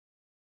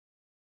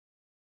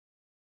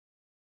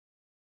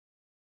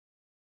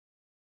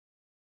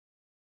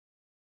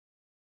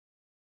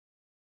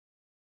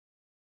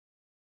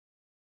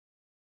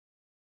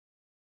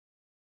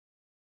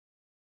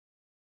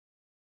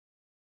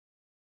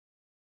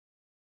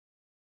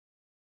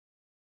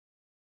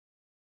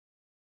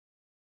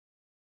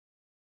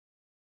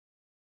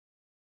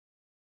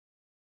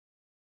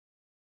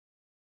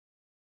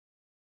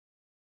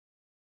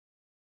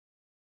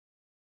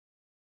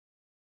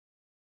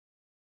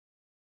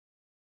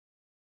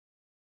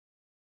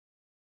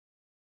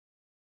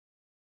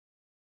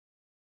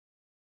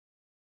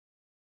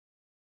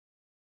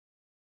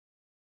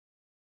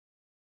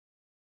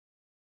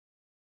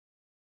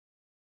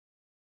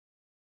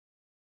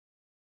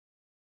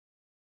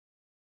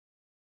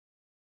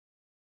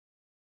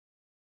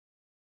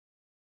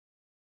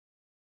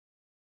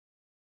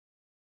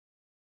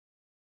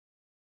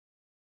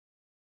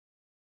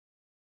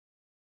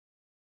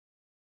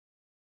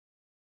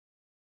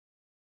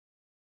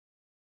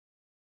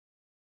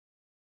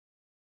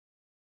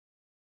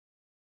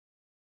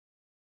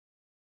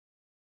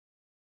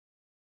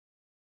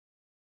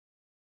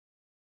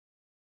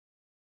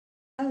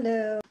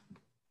Hello.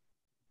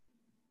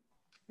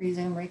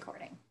 Resume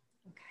recording.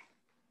 Okay.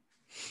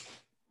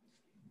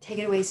 Take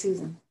it away,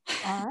 Susan.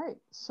 All right.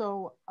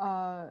 So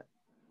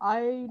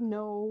I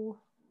know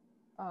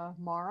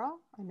Mara,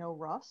 I know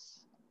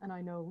Russ, and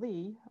I know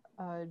Lee.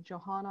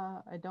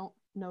 Johanna, I don't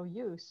know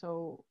you.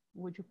 So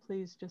would you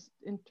please just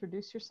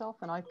introduce yourself,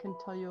 and I can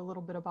tell you a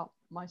little bit about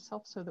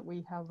myself so that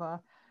we have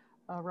a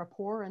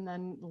rapport. And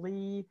then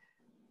Lee,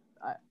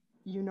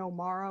 you know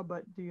Mara,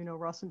 but do you know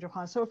Russ and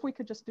Johanna? So if we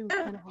could just do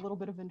kind of a little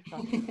bit of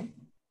introduction.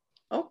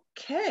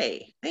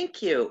 Okay,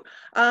 thank you.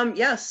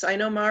 Yes, I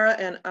know Mara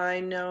and I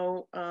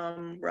know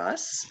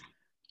Russ,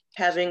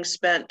 having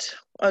spent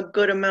a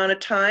good amount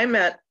of time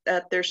at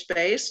their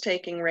space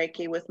taking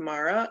Reiki with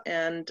Mara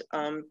and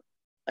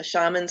a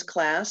shaman's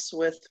class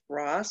with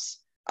Ross.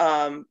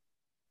 That's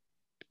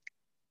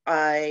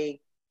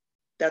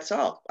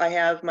all. I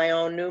have my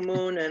own new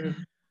moon and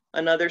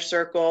another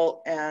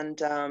circle,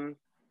 and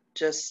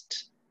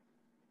just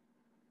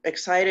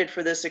excited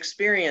for this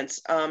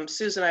experience.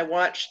 Susan, I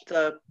watched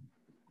the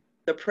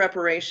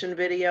preparation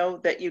video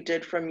that you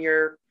did from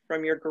your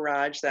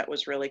garage. That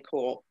was really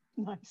cool.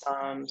 Nice.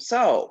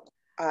 So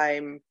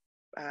I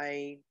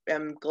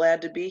am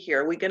glad to be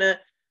here. Are we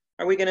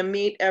gonna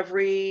meet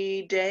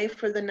every day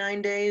for the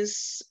 9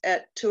 days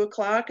at 2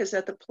 o'clock? Is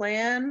that the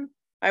plan?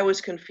 I was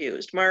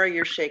confused. Mara,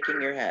 you're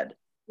shaking your head.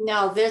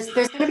 No, there's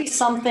going to be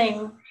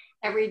something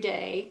every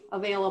day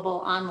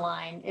available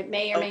online. It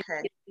may or may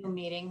not be a Zoom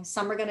meeting.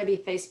 Some are going to be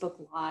Facebook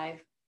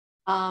Live.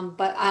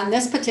 But on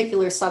this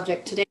particular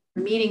subject today,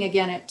 we're meeting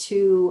again at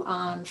 2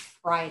 on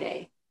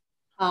Friday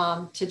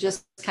to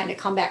just kind of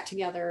come back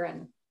together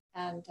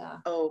and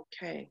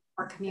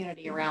our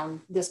community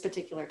around this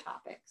particular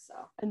topic. So,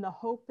 and the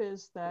hope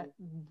is that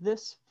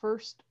this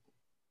first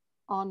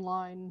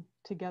online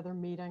together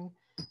meeting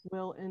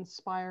will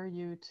inspire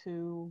you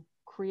to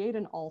create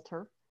an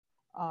altar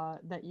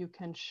that you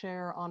can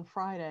share on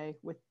Friday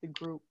with the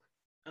group,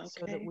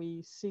 so that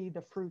we see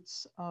the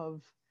fruits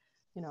of,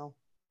 you know,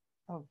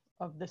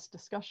 of this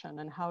discussion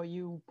and how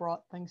you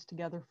brought things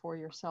together for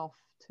yourself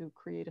to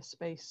create a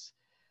space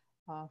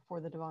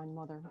for the Divine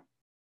Mother,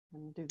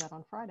 and do that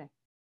on Friday.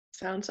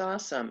 Sounds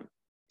awesome.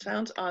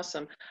 Sounds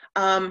awesome.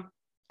 I'm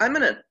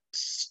gonna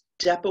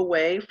step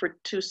away for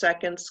 2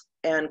 seconds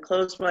and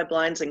close my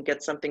blinds and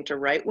get something to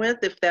write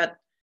with. If that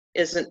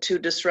isn't too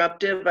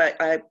disruptive,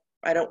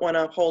 I don't want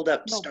to hold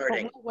up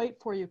starting. But we'll wait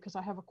for you because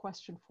I have a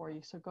question for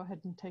you. So go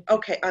ahead and take.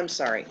 Okay, I'm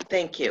sorry.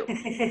 Thank you.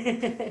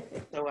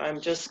 So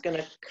I'm just going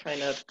to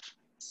kind of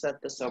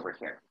set this over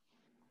here.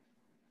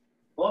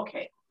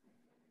 Okay.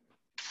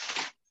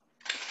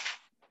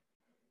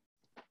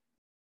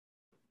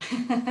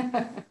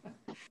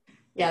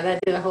 Yeah, that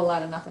did a whole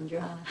lot of nothing,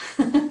 Johanna.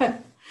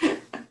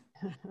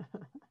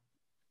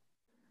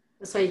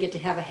 That's why you get to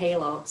have a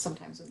halo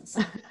sometimes in the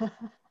sun.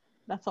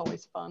 That's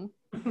always fun.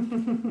 Okay.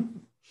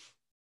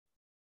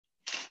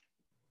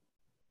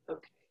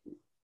 Okay.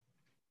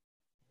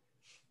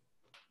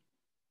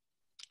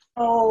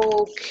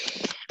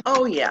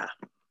 Oh yeah.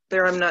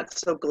 There, I'm not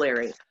so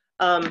glary.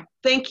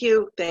 Thank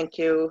you. Thank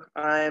you.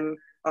 I'm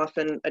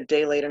often a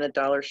day late and a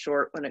dollar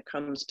short when it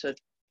comes to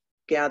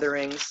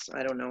gatherings.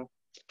 I don't know.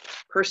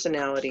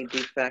 Personality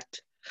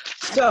defect.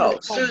 So,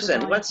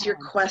 Susan, what's your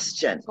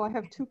question? So I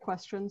have 2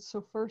 questions.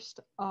 So first,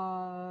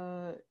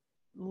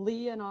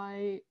 Lee and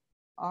I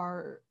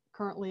are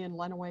currently in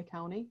Lenawee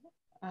County.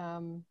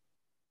 And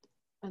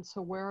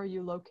so where are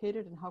you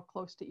located, and how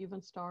close to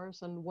even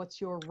stars, and what's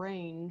your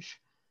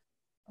range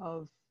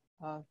of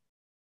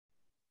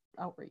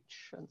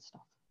outreach and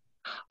stuff?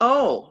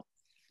 Oh,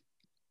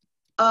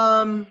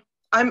 I'm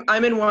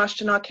in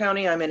Washtenaw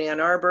County. I'm in Ann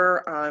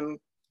Arbor. I'm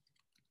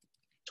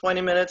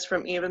 20 minutes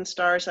from even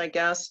stars, I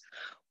guess.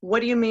 What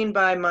do you mean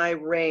by my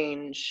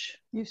range?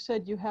 You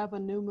said you have a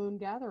new moon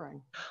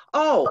gathering.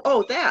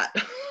 Oh, that.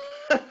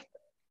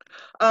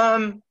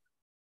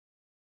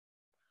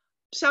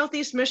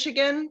 Southeast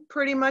Michigan,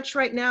 pretty much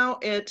right now.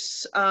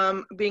 It's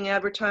being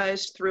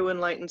advertised through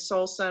Enlightened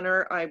Soul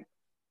Center. I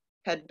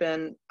had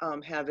been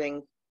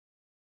having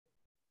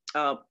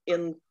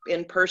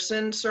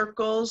in-person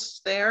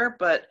circles there,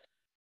 but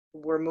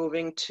we're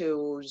moving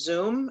to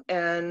Zoom,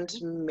 and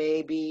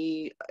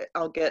maybe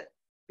I'll get,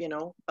 you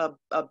know, a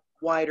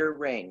wider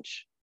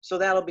range. So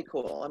that'll be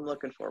cool. I'm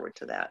looking forward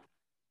to that.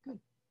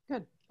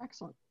 Good,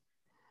 excellent.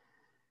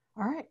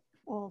 All right,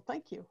 well,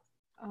 thank you.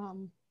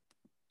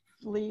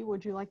 Lee,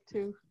 would you like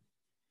to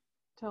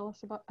tell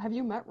us about, have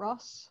you met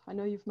Russ? I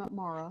know you've met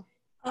Mara.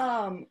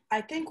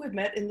 I think we've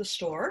met in the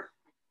store,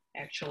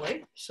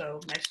 actually. So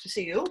nice to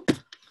see you.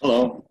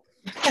 Hello.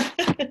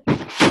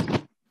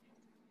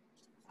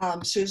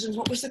 Susan,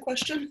 what was the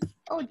question?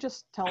 Oh,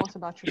 just tell us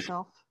about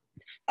yourself.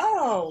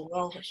 Oh,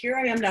 well, here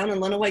I am down in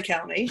Lenawee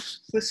County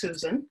with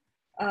Susan.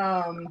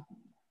 I've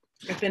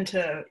been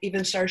to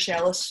Even Star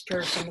Chalice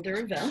for some of their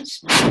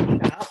events.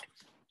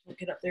 Don't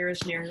get up there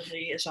as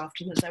nearly as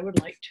often as I would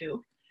like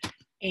to.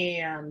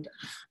 And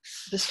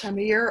this time of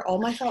year, all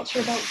my thoughts are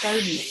about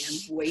gardening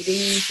and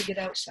waiting to get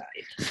outside.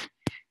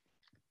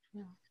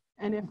 Yeah.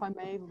 And if I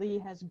may, Lee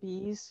has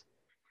bees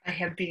I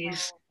have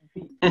bees.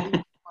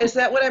 Is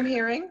that what I'm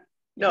hearing?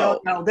 No.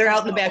 No, they're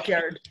out in the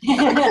backyard.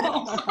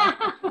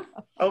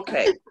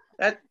 Okay.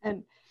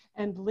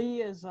 And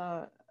Lee is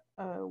an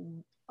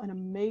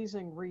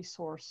amazing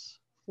resource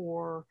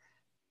for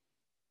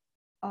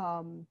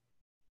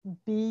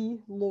bee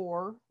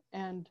lore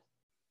and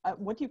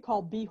what do you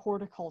call bee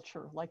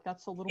horticulture? Like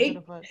that's a little bit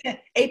of a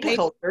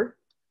apiculture.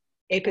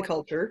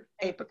 Apiculture.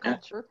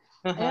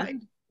 Uh-huh.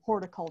 And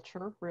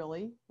horticulture,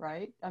 really,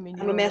 right? I mean,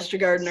 I'm a master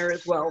gardener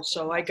as well,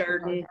 so I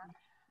garden,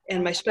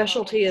 and my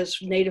specialty is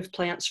native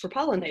plants for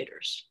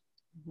pollinators.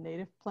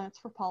 Native plants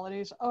for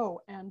pollinators. Oh,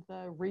 and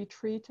the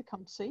Re-Tree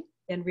Tecumseh.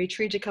 And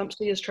Re-Tree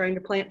Tecumseh is trying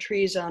to plant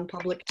trees on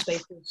public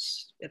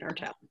spaces in our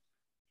town.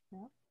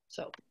 Yeah.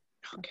 So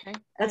okay,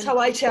 that's how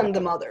I tend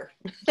the mother.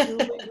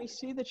 Julie, we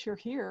see that you're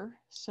here,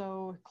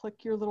 so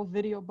click your little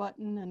video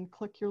button and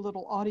click your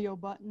little audio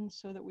button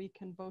so that we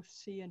can both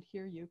see and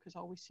hear you, because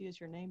all we see is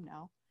your name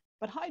now.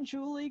 But hi,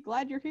 Julie,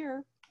 glad you're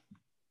here.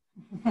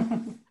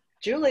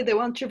 Julie, they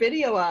want your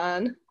video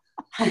on.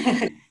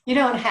 You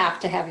don't have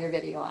to have your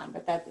video on,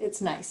 but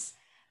it's nice.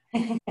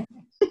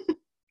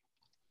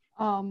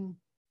 All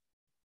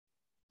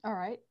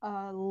right,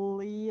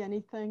 Lee,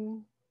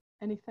 anything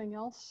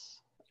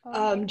else?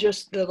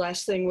 Just the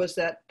last thing was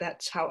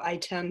that's how I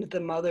tend the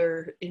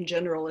mother in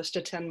general, is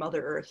to tend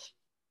Mother Earth.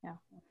 Yeah.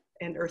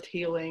 And earth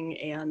healing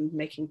and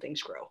making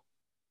things grow.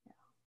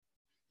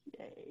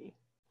 Yeah. Yay.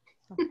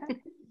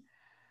 Okay.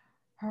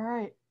 All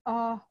right.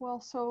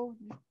 Well, so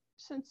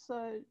since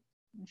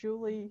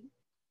Julie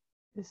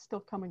is still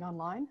coming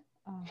online,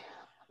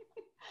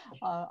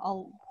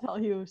 I'll tell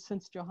you,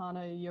 since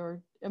Johanna,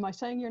 am I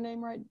saying your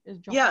name right? Is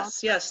Johanna?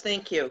 Yes,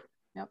 thank you.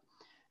 Yep.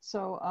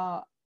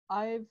 So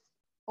I've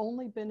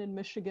only been in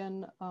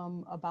Michigan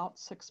about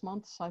 6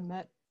 months. I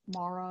met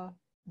Mara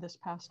this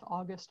past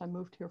August. I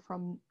moved here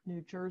from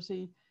New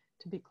Jersey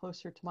to be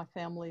closer to my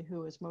family,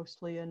 who is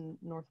mostly in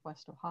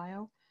Northwest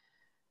Ohio.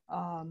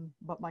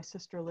 But my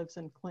sister lives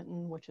in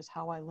Clinton, which is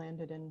how I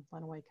landed in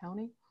Lenawee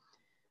County.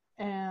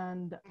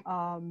 And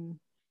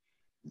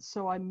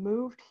so I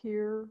moved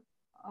here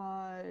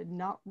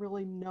not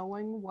really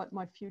knowing what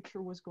my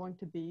future was going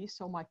to be.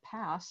 So my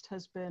past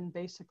has been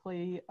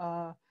basically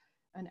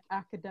an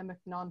academic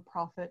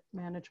nonprofit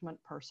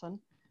management person.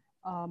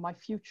 My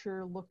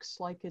future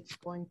looks like it's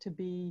going to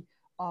be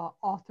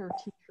author,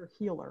 teacher,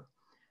 healer.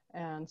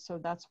 And so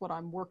that's what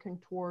I'm working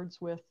towards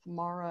with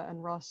Mara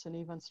and Russ and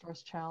even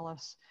Stars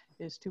Chalice,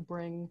 is to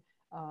bring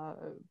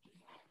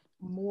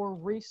more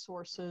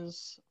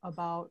resources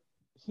about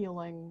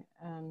healing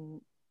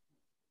and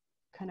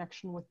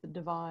connection with the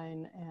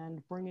divine,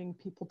 and bringing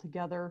people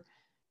together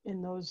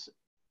in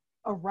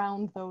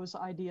around those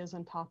ideas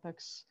and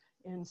topics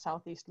in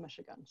Southeast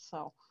Michigan.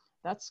 So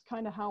that's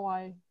kind of how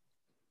I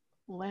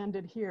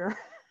landed here.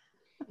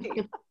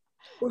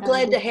 We're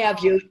glad to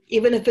have you,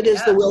 even if it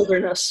is the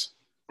wilderness.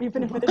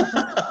 Even if it is.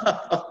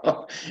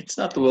 It's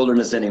not the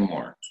wilderness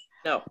anymore.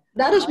 No.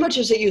 Not as much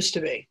as it used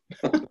to be.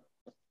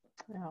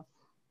 Yeah.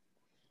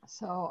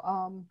 So,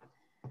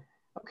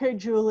 okay,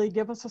 Julie,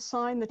 give us a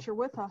sign that you're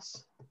with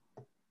us.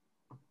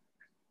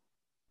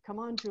 Come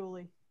on,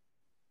 Julie.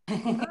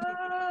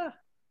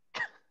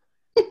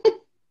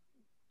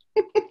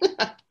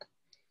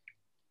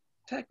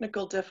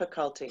 Technical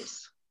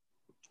difficulties.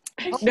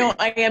 No,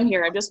 I am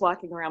here. I'm just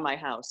walking around my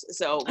house.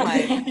 So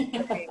my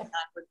main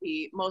would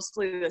be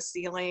mostly the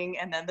ceiling,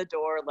 and then the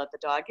door. Let the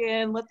dog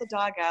in, let the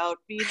dog out,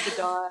 feed the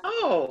dog.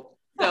 Oh.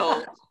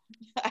 So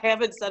I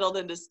haven't settled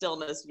into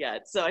stillness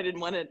yet. So I didn't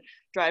want to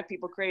drive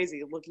people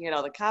crazy looking at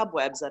all the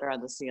cobwebs that are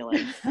on the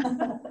ceiling.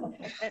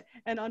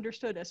 And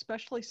understood,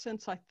 especially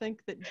since I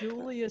think that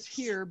Julie is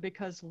here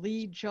because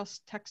Lee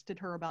just texted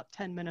her about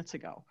 10 minutes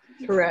ago.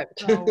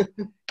 Correct. So,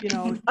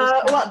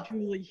 well,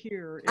 Julie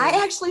here.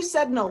 I actually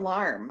set an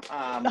alarm.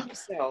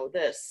 So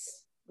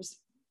this was,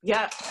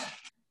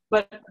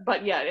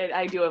 but yeah,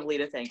 I do have Lee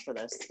to thank for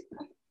this.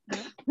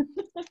 Yeah.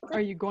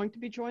 Are you going to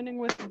be joining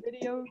with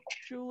video,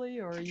 Julie,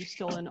 or are you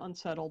still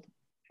unsettled?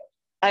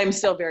 I'm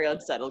still very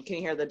unsettled. Can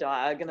you hear the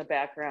dog in the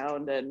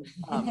background? And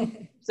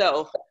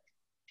so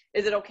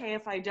is it okay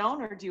if I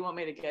don't, or do you want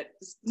me to get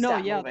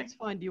moving? That's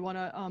fine. Do you want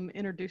to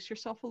introduce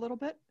yourself a little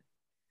bit?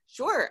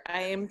 Sure.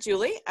 I am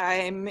Julie.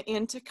 I'm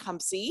in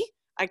Tecumseh.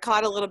 I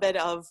caught a little bit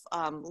of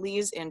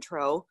Lee's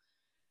intro.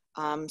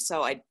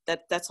 So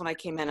that's when I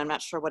came in. I'm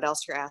not sure what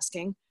else you're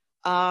asking.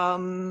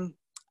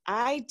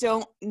 I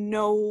don't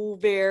know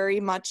very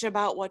much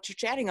about what you're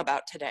chatting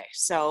about today.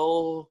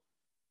 So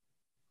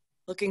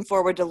looking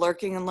forward to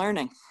lurking and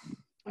learning.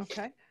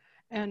 Okay.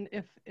 And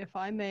if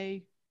I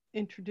may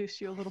introduce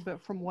you a little bit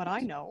from what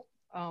I know.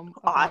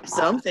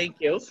 Awesome. Thank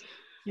you.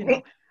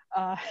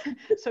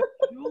 So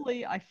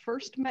Julie, I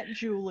first met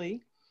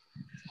Julie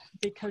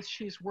because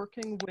she's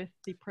working with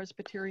the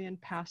Presbyterian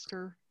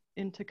pastor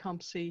in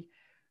Tecumseh,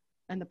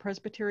 and the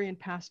Presbyterian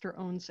pastor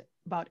owns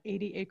about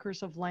 80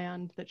 acres of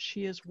land that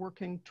she is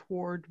working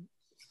toward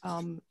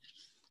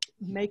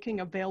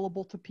making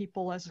available to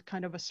people as a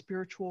kind of a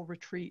spiritual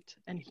retreat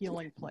and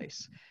healing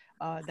place.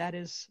 That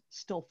is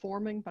still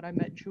forming, but I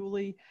met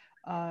Julie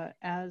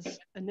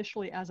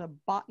initially as a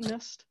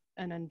botanist,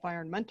 an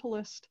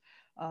environmentalist,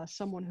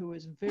 someone who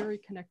is very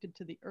connected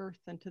to the earth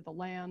and to the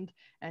land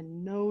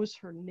and knows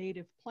her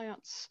native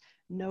plants,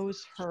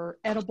 knows her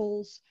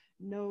edibles,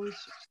 knows,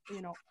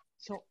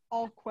 so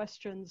all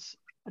questions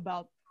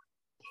about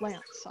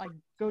plants. I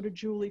go to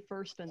Julie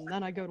first and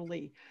then I go to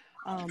Lee.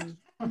 For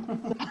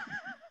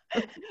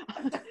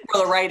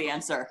the right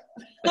answer.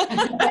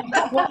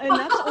 Well, and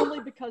that's only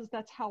because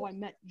that's how I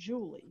met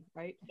Julie,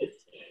 right?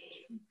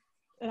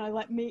 And I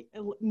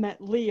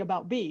met Lee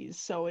about bees,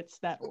 so it's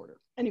that order.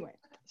 Anyway,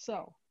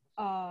 so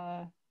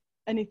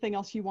anything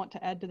else you want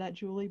to add to that,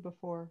 Julie,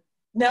 before?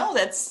 No,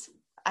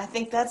 I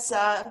think that's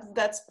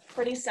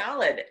pretty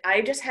solid.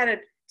 I just had a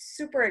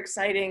super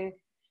exciting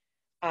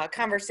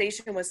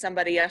conversation with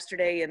somebody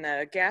yesterday in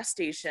the gas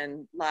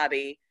station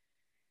lobby.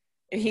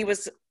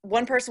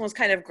 One person was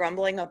kind of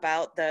grumbling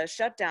about the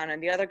shutdown,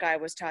 and the other guy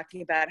was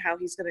talking about how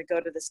he's going to go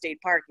to the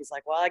state park. He's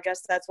like, well, I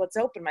guess that's what's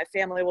open. My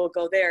family will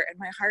go there. And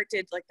my heart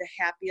did like the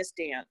happiest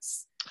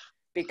dance,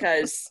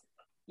 because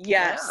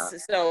yes, Yeah.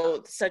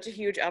 so such a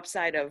huge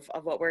upside of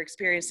what we're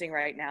experiencing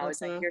right now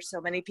is I Mhm. hear so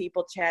many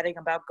people chatting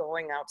about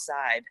going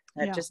outside.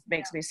 That Yeah. just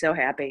makes me so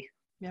happy.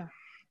 Yeah.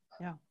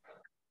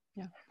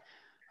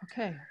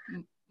 Okay,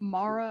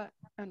 Mara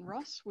and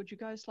Russ, would you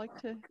guys like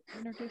to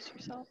introduce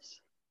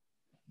yourselves?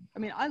 I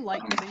mean, I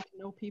like getting to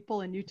know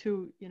people, and you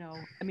two,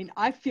 I mean,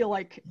 I feel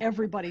like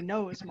everybody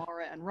knows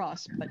Mara and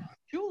Russ, but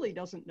Julie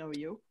doesn't know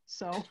you,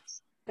 so.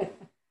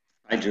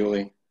 Hi,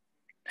 Julie.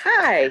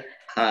 Hi.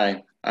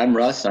 Hi, I'm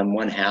Russ. I'm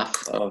one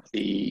half of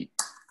the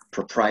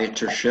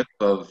proprietorship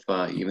of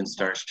Even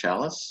Stars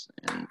Chalice,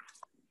 and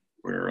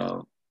we're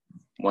a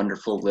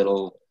wonderful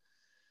little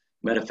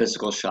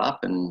metaphysical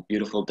shop in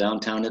beautiful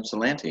downtown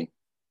Ypsilanti.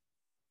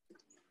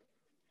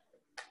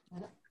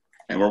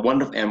 And we're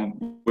wonderful,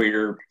 and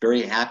we're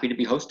very happy to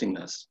be hosting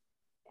this.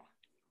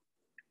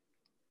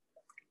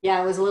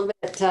 Yeah, it was a little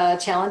bit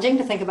challenging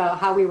to think about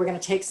how we were going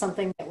to take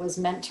something that was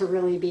meant to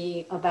really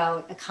be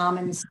about a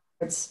common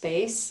sacred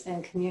space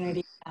and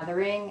community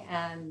gathering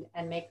and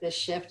make this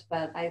shift.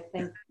 But I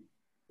think,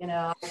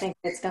 I think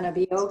it's going to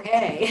be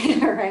okay,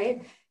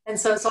 right? And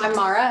so I'm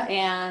Mara,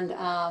 and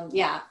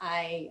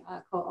I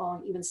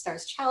co-own Even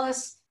Stars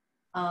Chalice.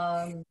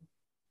 I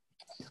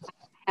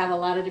have a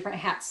lot of different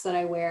hats that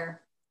I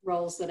wear,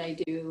 roles that I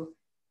do.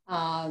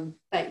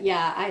 But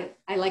yeah,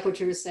 I like what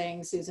you were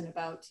saying, Susan,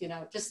 about,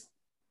 just,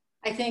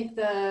 I think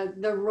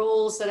the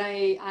roles that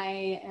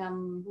I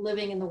am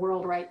living in the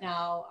world right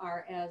now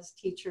are as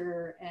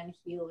teacher and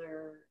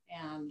healer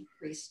and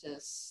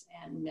priestess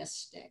and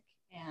mystic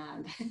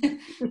and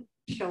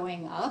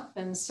showing up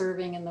and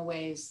serving in the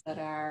ways that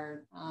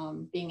are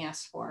being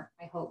asked for,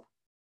 I hope.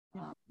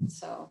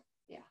 So,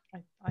 yeah.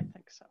 I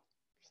think so.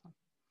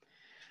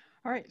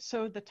 All right,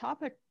 so the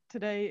topic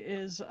today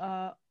is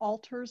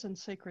altars and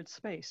sacred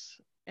space.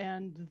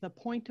 And the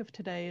point of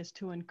today is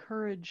to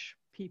encourage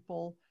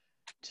people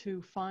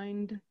to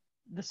find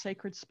the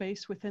sacred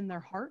space within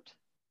their heart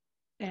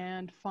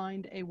and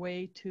find a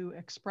way to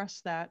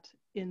express that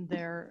in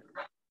their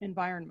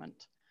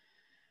environment.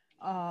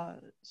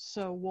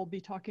 So we'll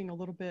be talking a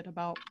little bit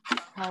about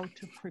how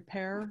to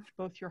prepare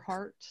both your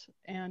heart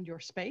and your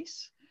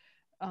space,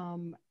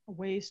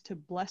 ways to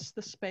bless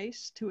the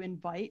space, to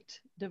invite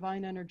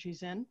divine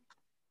energies in,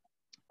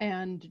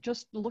 and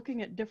just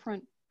looking at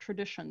different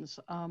traditions.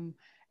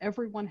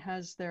 Everyone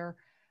has their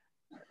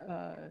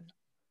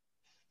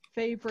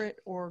favorite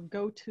or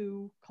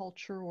go-to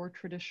culture or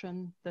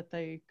tradition that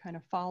they kind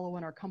of follow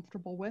and are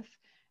comfortable with,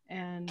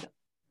 and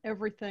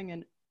everything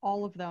and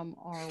all of them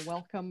are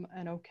welcome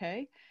and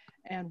okay,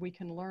 and we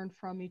can learn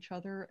from each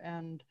other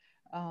and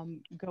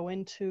go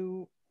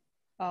into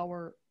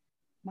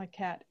my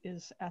cat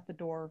is at the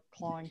door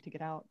clawing to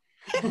get out.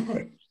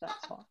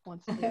 That's all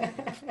once again.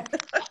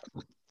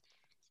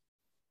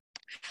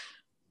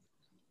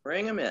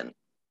 Bring him in.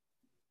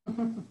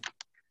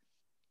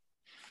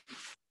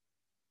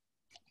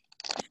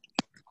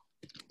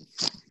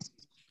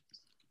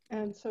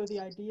 And so the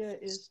idea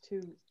is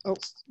to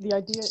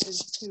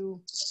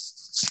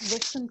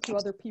listen to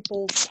other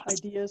people's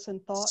ideas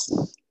and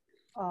thoughts,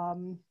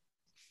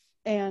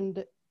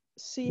 and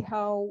see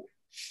how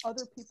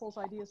other people's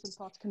ideas and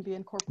thoughts can be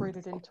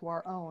incorporated into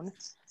our own,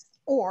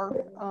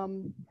 or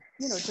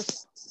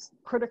just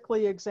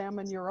critically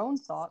examine your own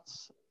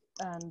thoughts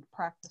and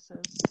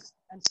practices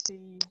and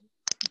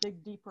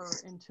dig deeper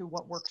into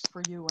what works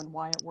for you and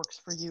why it works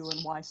for you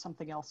and why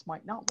something else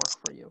might not work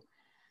for you.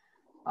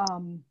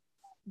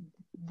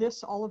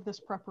 All of this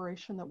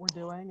preparation that we're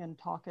doing and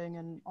talking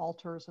in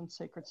altars and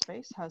sacred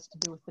space has to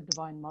do with the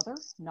Divine Mother.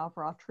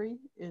 Navratri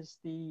is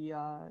the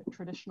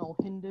traditional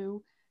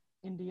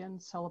Indian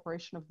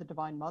celebration of the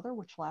Divine Mother,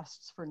 which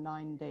lasts for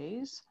 9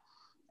 days.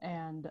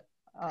 And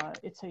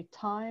it's a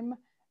time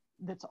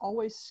that's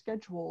always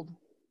scheduled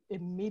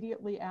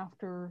immediately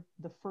after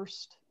the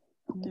first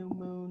new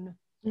moon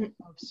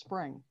of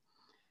spring.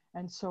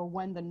 And so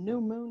when the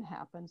new moon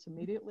happens,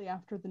 immediately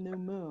after the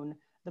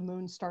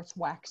moon starts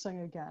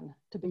waxing again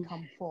to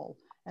become full.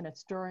 And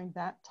it's during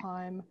that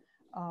time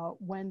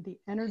when the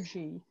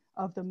energy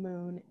of the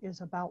moon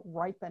is about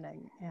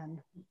ripening and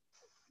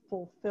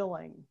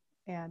fulfilling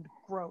and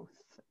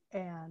growth.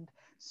 And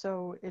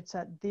so it's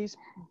at this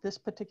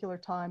particular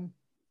time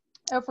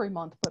every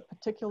month, but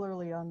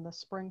particularly on the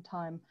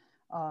springtime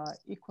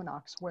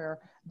equinox, where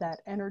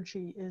that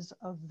energy is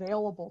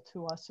available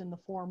to us in the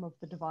form of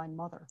the Divine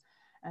Mother.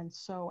 And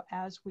so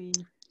as we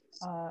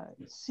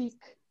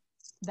seek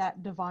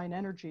that divine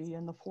energy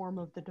in the form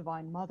of the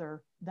Divine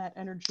Mother, that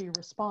energy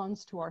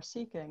responds to our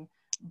seeking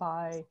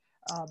by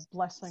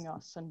blessing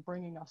us and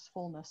bringing us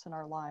fullness in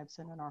our lives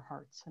and in our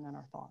hearts and in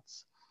our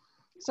thoughts.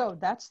 So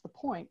that's the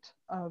point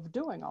of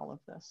doing all of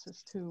this,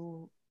 is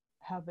to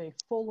have a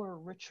fuller,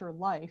 richer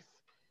life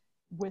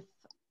with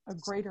a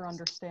greater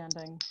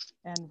understanding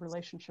and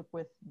relationship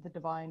with the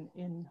divine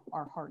in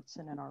our hearts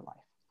and in our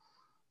life.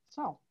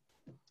 So,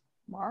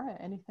 Mara,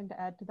 anything to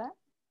add to that?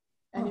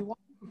 Anyone?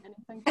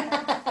 Anything to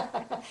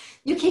add?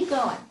 You keep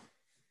going.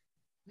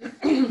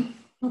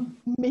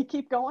 Me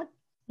keep going?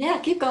 Yeah,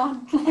 keep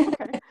going.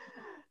 Okay.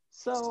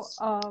 So,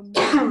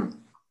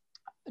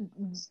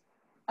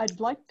 I'd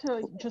like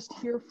to just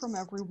hear from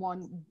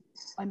everyone.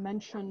 I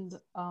mentioned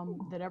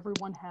that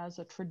everyone has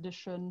a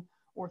tradition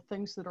or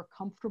things that are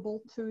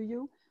comfortable to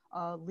you.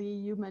 Lee,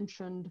 you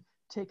mentioned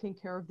taking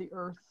care of the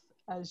earth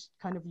as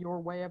kind of your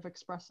way of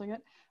expressing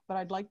it, but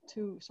I'd like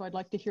to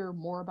hear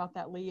more about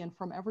that, Lee, and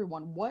from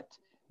everyone.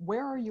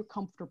 Where are you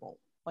comfortable?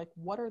 Like,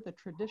 what are the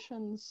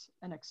traditions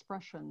and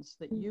expressions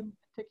that you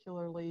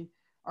particularly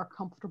are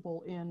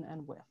comfortable in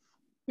and with?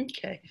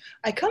 Okay.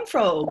 I come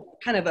from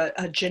kind of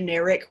a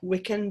generic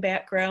Wiccan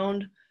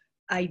background.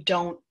 I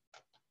don't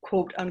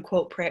quote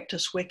unquote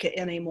practice Wicca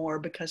anymore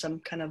because I'm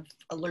kind of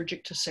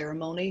allergic to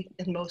ceremony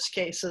in most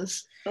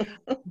cases.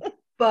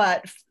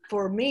 But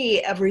for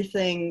me,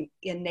 everything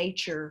in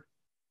nature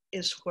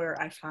is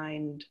where I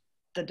find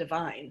the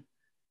divine.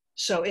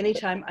 So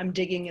anytime I'm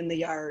digging in the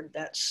yard,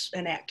 that's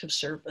an act of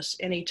service.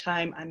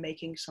 Anytime I'm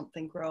making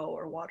something grow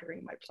or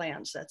watering my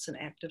plants, that's an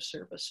act of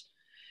service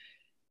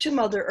to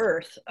Mother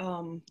Earth.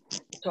 So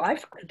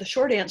the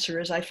short answer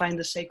is I find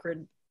the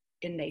sacred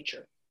in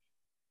nature.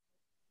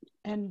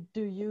 And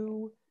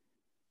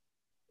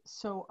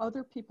so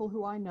other people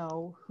who I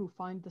know who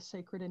find the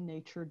sacred in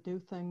nature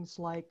do things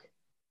like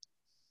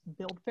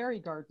build fairy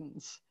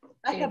gardens.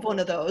 I have one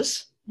of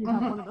those. You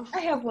have one of those? I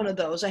have one of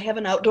those. I have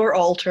an outdoor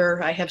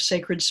altar. I have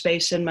sacred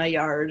space in my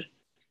yard.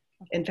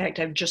 In fact,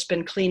 I've just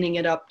been cleaning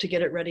it up to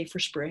get it ready for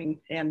spring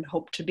and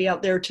hope to be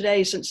out there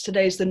today, since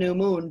today's the new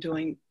moon,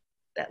 doing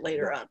that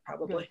later on,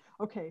 probably.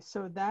 Good. Okay,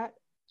 so that,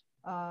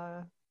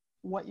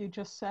 what you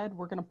just said,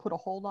 we're going to put a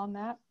hold on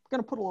that. We're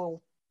going to put a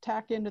little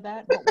tack into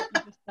that, but what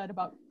you just said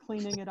about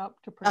cleaning it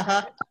up to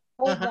protect it.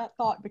 Hold that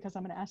thought, because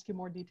I'm going to ask you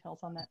more details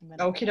on that in a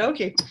minute. Okie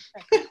dokie.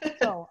 Okay.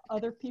 So,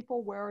 other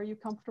people, where are you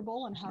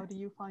comfortable, and how do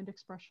you find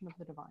expression of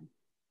the divine?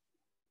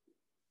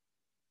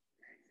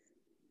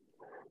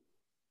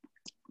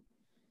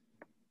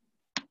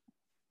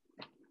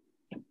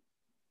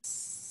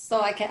 So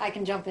I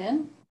can jump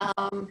in.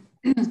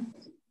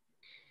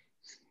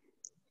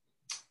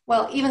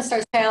 Well, Even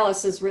Stars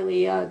Palace is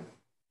really,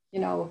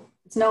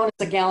 it's known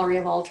as a gallery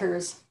of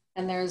altars,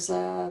 and there's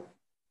a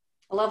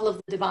level of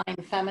the divine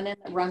feminine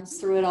that runs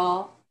through it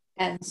all.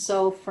 And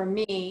so for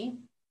me,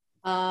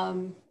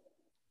 I'm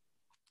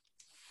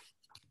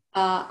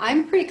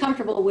pretty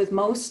comfortable with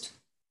most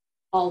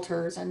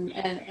altars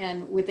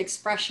and with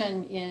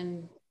expression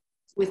and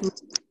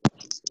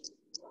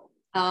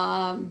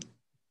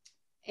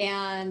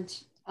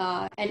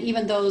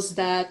even those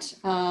that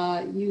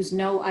use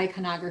no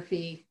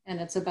iconography, and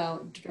it's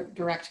about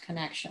direct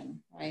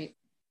connection, right?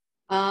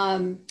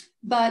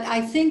 But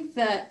I think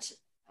that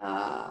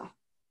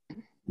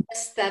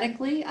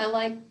aesthetically, I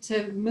like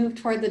to move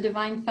toward the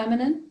divine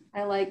feminine.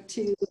 I like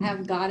to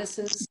have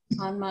goddesses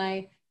on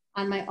my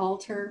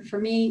altar. For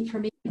me,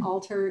 an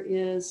altar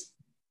is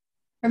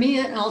an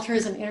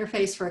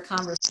interface for a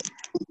conversation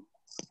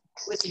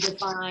with the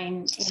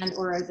divine and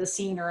or the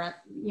scene, or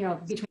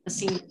between the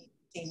scene and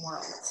the unseen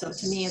world. So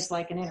to me, it's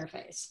like an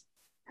interface,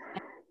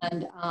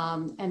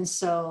 and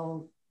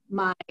so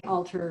my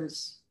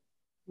altars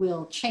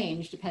will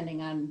change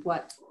depending on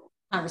what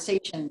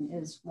conversation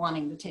is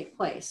wanting to take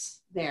place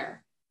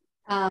there.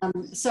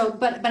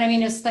 But I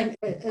mean, as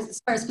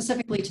far as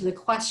specifically to the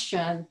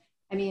question,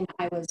 I mean,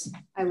 I was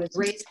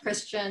raised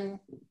Christian.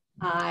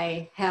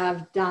 I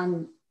have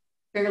done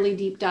fairly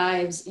deep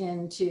dives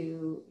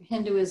into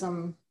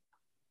Hinduism,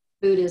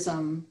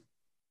 Buddhism,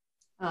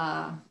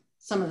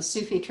 some of the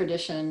Sufi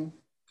tradition,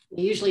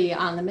 usually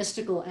on the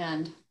mystical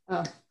end,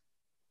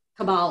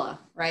 Kabbalah,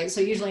 right?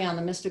 So usually on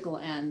the mystical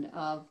end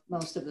of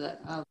most of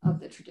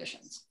the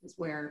traditions is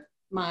where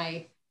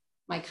my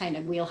kind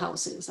of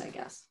wheelhouse is, I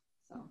guess.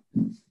 So.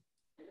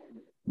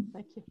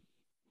 Thank you.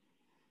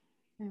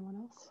 Anyone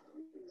else?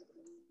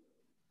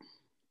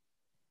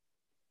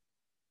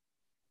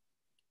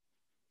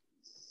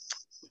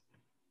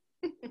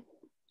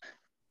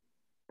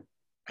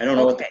 I don't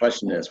know what the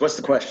question is. What's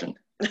the question?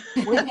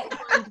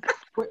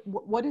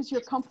 What is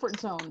your comfort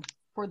zone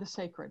for the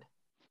sacred?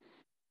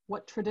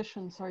 What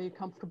traditions are you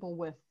comfortable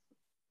with?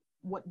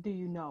 What do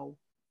you know?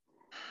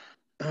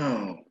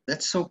 Oh,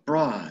 that's so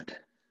broad.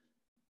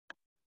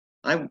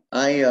 I'm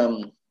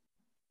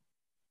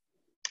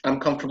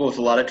comfortable with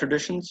a lot of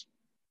traditions.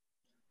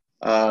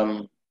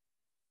 I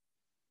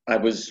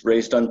was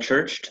raised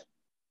unchurched.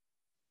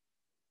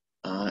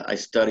 I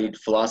studied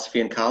philosophy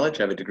in college.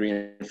 I have a degree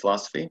in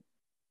philosophy.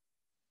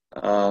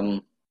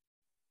 Then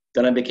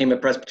I became a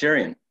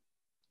Presbyterian.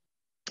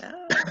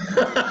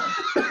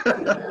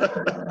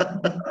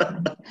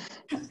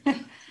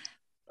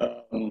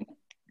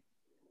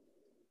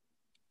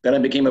 Then I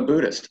became a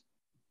Buddhist.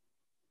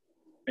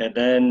 And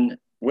then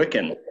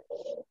Wiccan.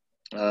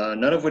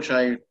 None of which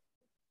I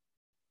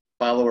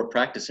follow or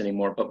practice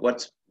anymore, but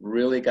what's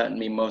really gotten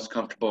me most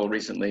comfortable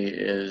recently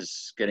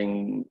is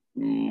getting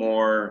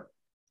more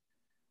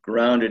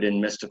grounded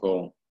in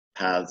mystical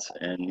paths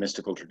and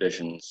mystical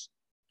traditions.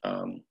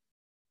 You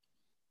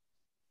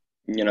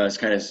know, it's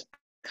kind of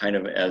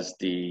as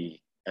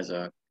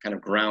a kind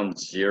of ground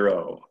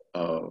zero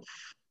of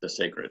the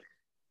sacred.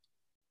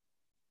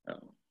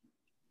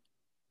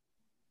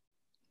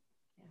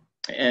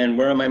 And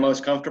where am I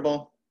most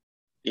comfortable?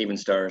 Even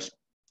stars.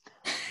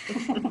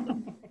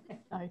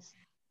 Nice.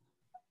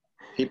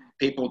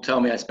 People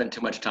tell me I spent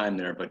too much time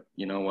there, but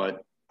you know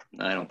what?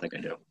 I don't think I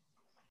do.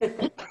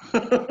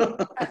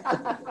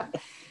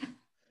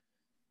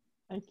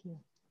 Thank you.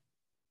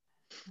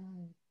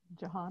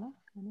 Johanna,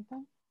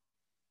 anything?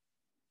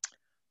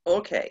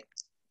 Okay.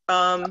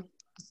 I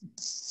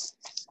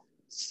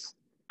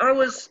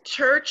was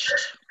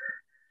churched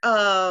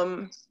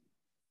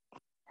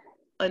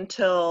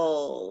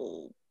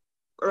until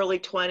early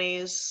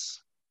 20s.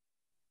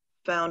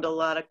 Found a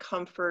lot of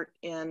comfort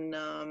in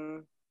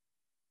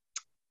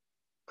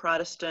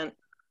Protestant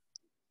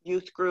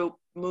youth group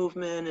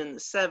movement in the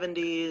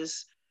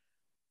 70s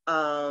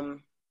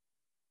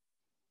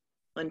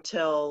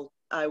until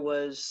I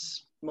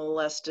was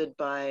molested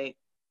by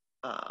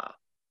a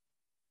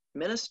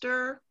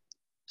minister.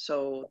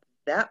 So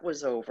that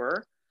was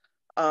over.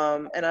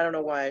 And I don't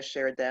know why I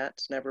shared that.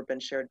 It's never been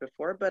shared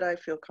before, but I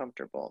feel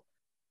comfortable.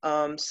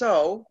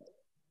 So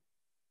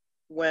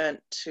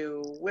went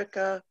to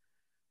Wicca,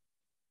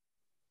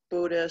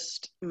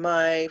 Buddhist.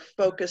 My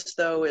focus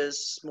though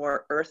is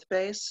more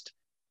earth-based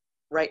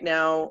right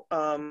now.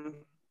 And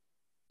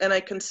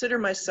I consider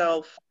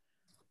myself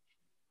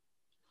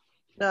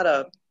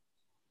that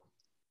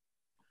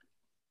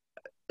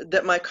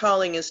my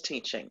calling is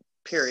teaching,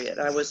 period.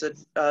 I was a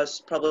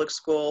public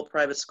school,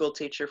 private school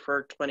teacher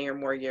for 20 or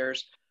more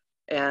years.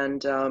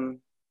 And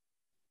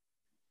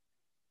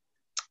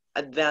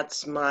I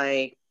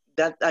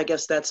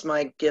guess that's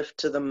my gift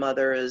to the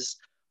mother, is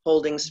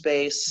holding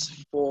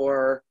space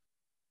for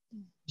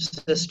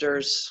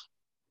sisters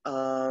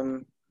to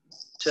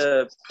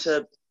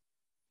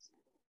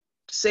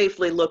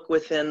safely look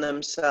within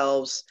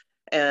themselves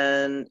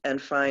and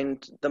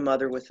find the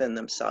mother within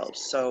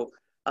themselves. So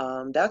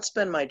that's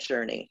been my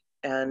journey.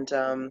 And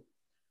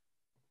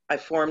I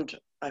formed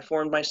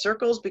my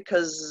circles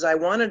because I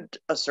wanted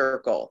a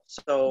circle.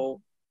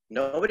 So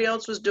nobody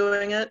else was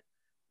doing it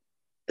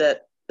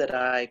that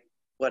I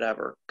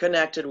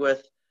connected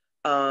with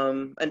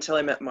until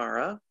I met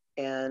Mara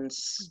and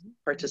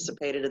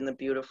participated in the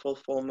beautiful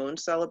full moon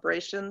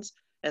celebrations.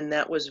 And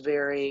that was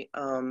very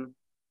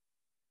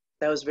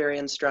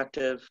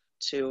instructive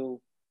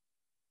to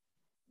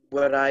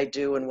what I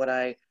do and what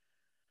I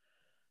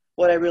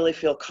really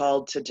feel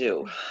called to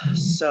do.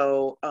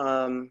 So,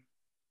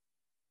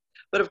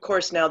 but of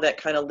course now that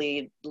kind of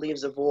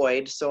leaves a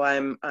void. So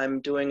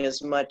I'm doing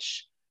as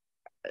much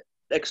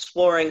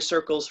exploring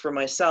circles for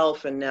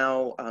myself, and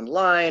now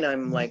online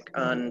I'm like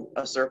on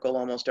a circle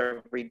almost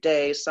every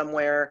day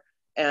somewhere,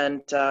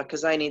 and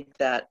because I need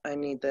that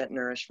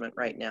nourishment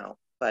right now.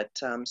 But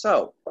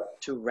so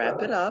to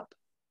wrap it up,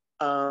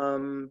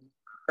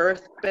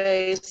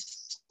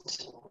 earth-based,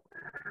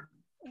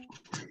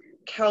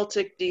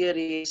 Celtic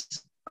deities,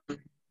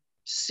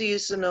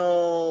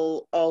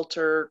 seasonal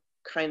altar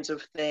kinds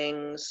of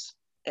things,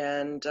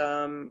 and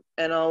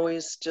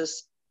always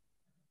just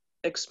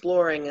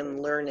exploring and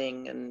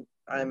learning. And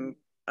I'm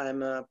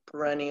a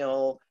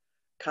perennial,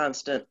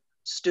 constant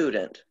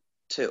student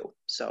too.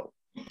 So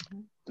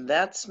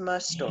that's my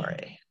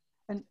story.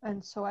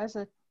 And so as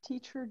a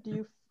teacher, do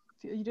you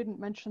feel, you didn't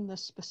mention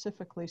this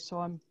specifically, so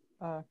I'm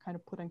kind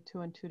of putting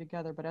two and two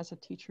together, but as a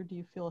teacher, do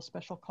you feel a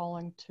special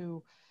calling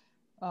to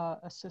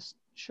assist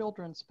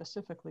children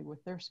specifically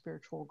with their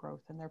spiritual growth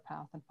and their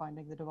path and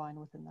finding the divine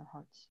within their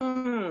hearts?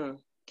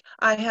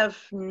 I have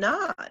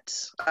not.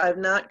 I've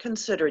not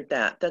considered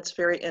that. That's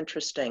very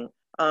interesting.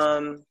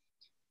 I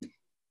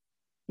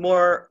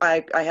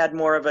had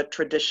more of a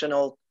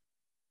traditional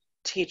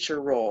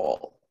teacher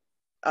role.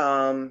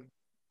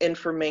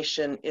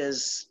 Information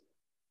is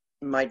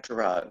my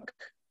drug.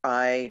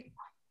 I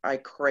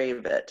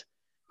crave it,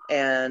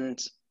 and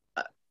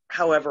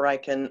however I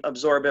can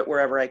absorb it,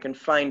 wherever I can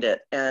find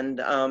it. And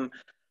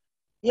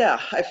yeah,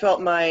 I felt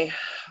my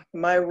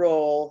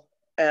role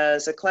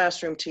as a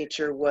classroom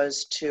teacher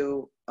was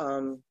to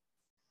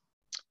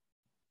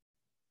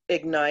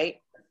ignite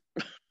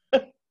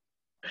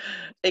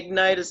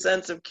ignite a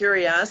sense of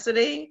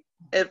curiosity,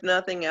 if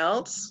nothing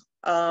else.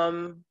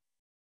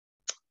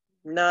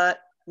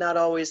 Not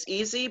always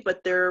easy,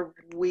 but there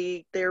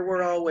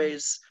were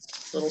always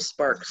little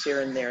sparks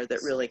here and there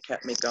that really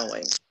kept me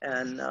going,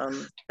 and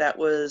that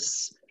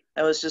was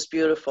just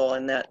beautiful,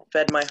 and that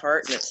fed my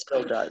heart, and it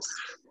still does.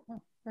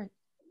 Oh, great,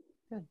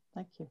 good,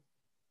 thank you,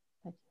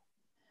 thank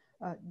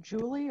you.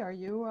 Julie, are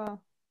you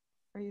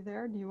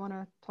there? Do you want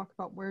to talk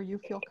about where you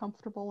feel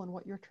comfortable and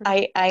what your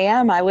tradition? I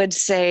am. I would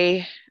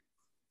say,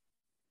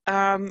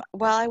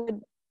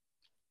 well,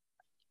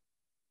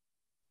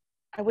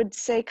 I would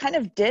say kind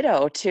of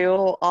ditto to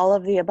all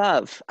of the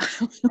above,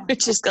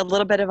 which is a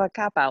little bit of a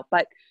cop-out,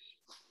 but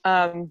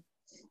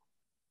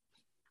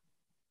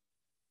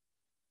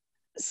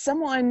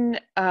someone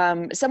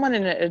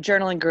in a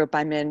journaling group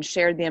I'm in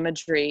shared the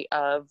imagery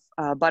of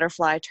a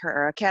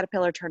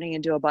caterpillar turning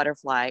into a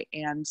butterfly.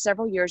 And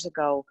several years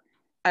ago,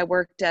 I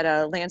worked at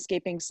a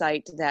landscaping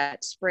site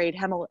that sprayed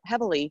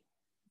heavily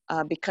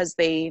because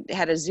they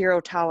had a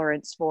zero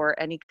tolerance for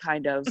any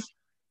kind of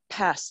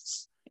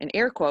pests, in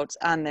air quotes,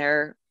 on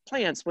their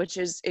plants, which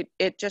is,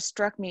 it just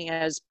struck me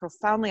as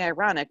profoundly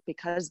ironic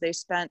because they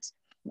spent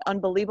an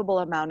unbelievable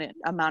amount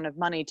of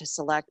money to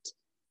select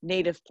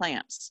native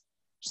plants.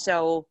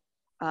 So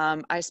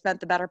I spent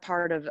the better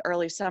part of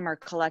early summer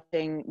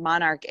collecting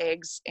monarch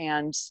eggs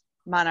and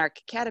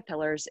monarch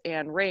caterpillars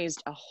and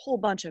raised a whole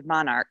bunch of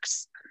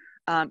monarchs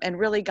and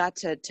really got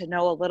to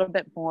know a little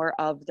bit more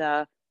of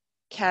the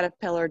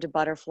caterpillar to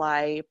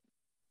butterfly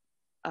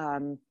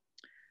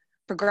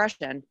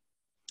progression.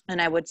 And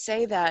I would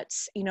say that,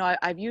 you know,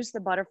 I've used the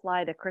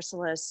butterfly to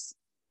chrysalis,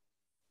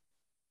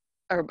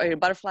 or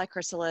butterfly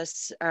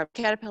chrysalis,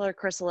 caterpillar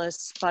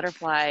chrysalis,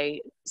 butterfly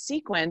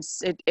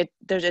sequence.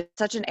 There's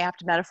such an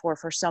apt metaphor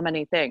for so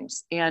many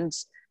things. And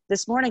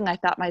this morning I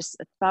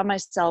found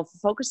myself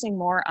focusing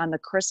more on the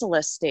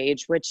chrysalis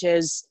stage, which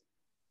is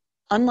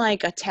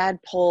unlike a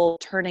tadpole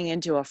turning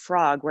into a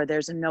frog where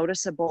there's a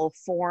noticeable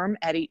form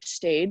at each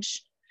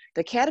stage.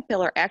 The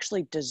caterpillar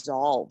actually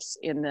dissolves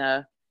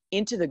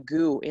into the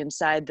goo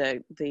inside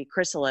the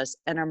chrysalis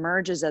and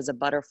emerges as a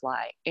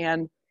butterfly.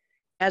 And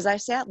as I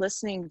sat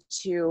listening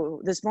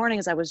to this morning,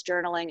 as I was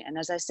journaling, and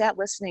as I sat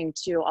listening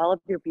to all of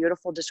your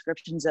beautiful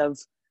descriptions of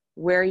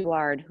where you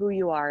are and who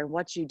you are and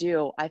what you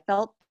do, I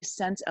felt a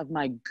sense of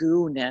my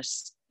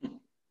goo-ness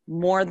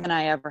more than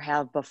I ever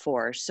have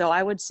before. So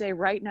I would say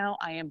right now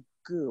I am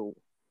goo,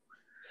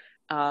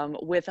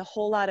 with a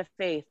whole lot of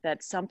faith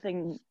that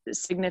something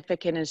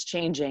significant is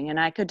changing. And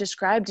I could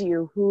describe to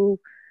you who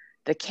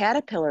the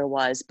caterpillar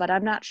was, but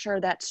I'm not sure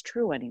that's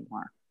true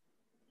anymore.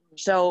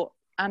 So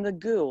I'm the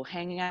goo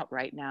hanging out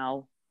right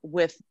now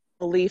with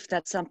belief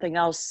that something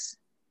else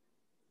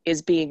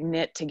is being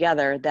knit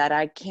together that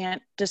I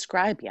can't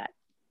describe yet.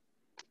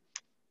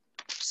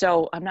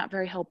 So I'm not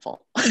very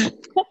helpful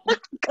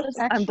because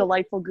I'm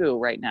delightful goo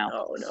right now.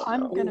 No.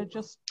 I'm going to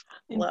just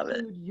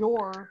include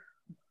your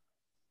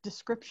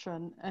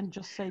description and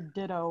just say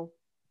ditto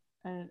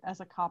and as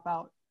a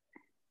cop-out.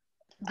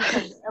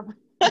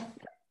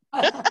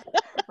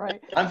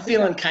 Right. I'm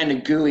feeling kind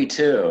of gooey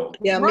too.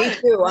 Yeah, right. Me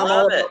too. I'm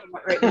all Love it.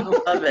 right now.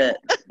 Love it.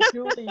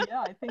 Julie,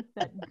 yeah, I think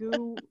that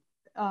goo,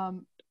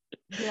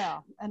 yeah,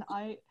 and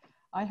I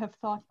have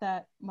thought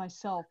that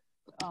myself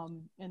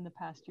in the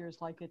past years,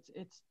 like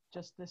it's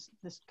just this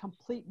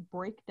complete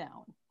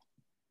breakdown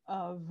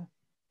of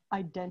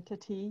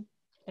identity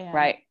and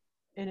right.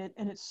 And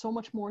it's so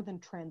much more than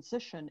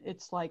transition.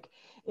 It's like,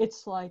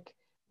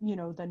 you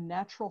know, the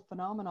natural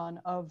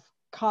phenomenon of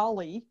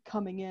Kali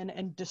coming in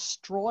and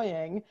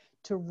destroying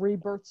to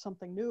rebirth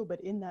something new.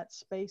 But in that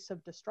space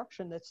of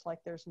destruction, it's like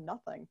there's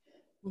nothing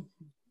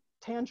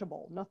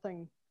tangible,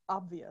 nothing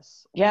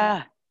obvious.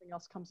 Yeah. Nothing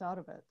else comes out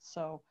of it.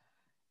 So,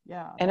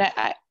 yeah. And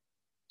I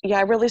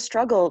really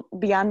struggle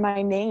beyond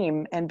my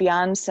name and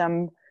beyond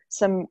some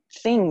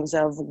things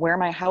of where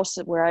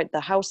the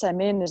house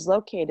I'm in is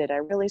located. I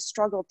really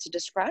struggle to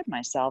describe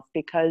myself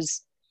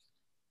because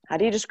how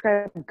do you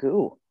describe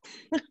goo?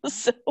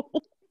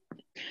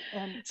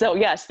 So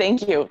yes,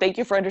 thank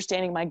you for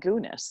understanding my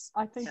goo-ness.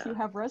 I think you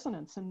have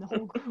resonance in the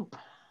whole group.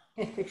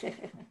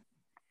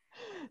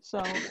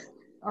 So,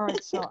 all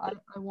right, so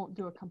I won't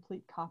do a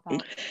complete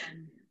cop-out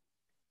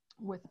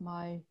with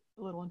my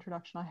little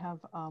introduction.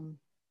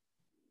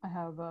 I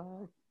have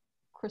a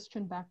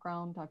Christian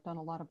background. I've done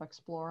a lot of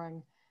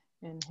exploring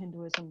in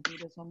Hinduism,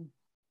 Buddhism,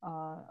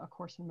 A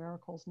Course in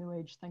Miracles, New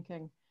Age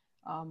thinking.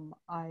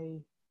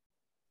 I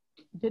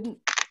didn't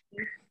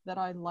think that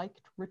I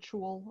liked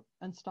ritual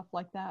and stuff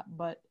like that,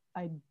 but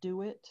I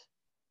do it,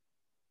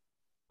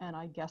 and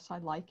I guess I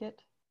like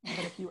it. But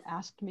if you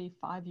asked me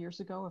 5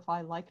 years ago if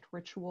I liked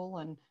ritual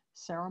and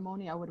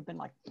ceremony, I would have been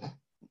like,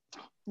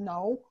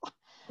 no.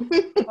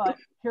 But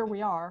here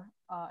we are,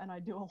 and I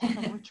do a lot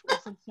of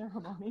rituals and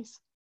ceremonies.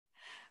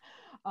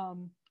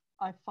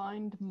 I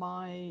find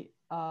my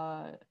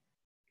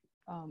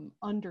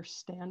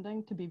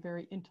understanding to be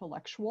very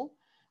intellectual.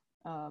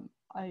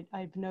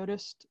 I've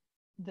noticed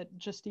that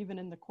just even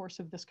in the course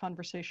of this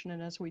conversation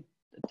and as we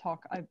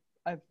talk,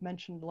 I've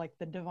mentioned like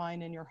the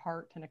divine in your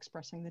heart and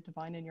expressing the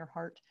divine in your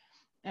heart.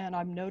 And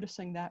I'm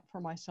noticing that for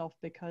myself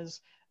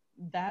because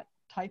that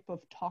type of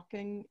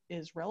talking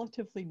is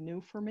relatively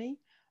new for me.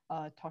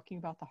 Talking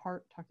about the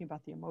heart, talking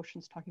about the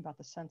emotions, talking about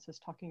the senses,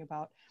 talking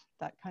about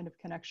that kind of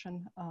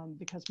connection.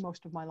 Because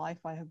most of my life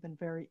I have been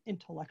very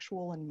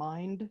intellectual and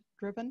mind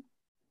driven.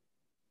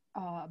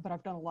 But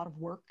I've done a lot of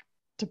work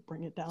to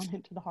bring it down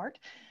into the heart.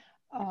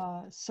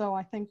 So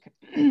I think,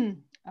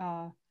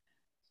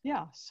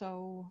 yeah,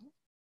 so,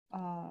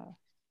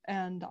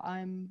 and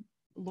I'm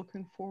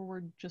looking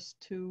forward just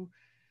to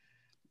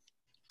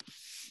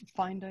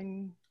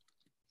finding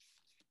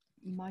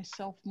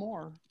myself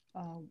more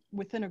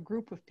within a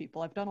group of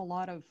people. I've done a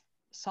lot of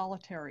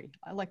solitary,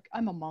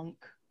 I'm a monk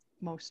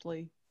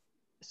mostly,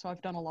 so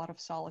I've done a lot of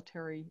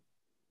solitary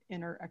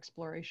inner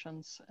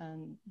explorations,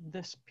 and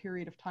this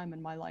period of time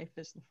in my life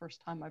is the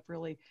first time I've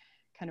really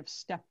kind of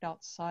stepped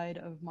outside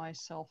of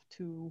myself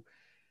to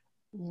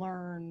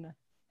learn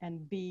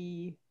and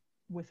be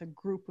with a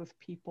group of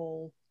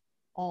people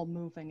all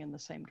moving in the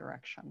same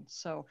direction.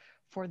 So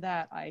for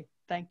that, I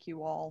thank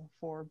you all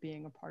for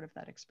being a part of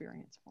that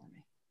experience for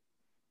me.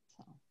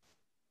 So,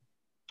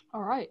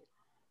 all right.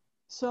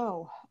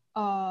 So,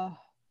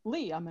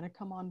 Lee, I'm going to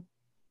come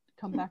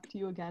back to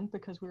you again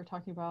because we were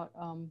talking about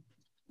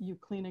you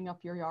cleaning up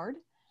your yard.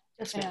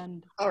 Yes, ma'am.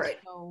 And all right.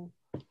 So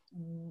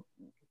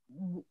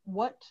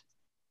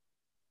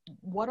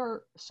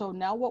so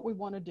now what we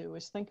want to do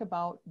is think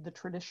about the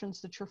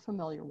traditions that you're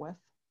familiar with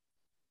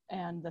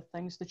and the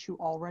things that you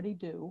already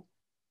do,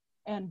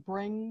 and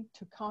bring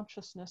to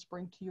consciousness,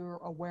 bring to your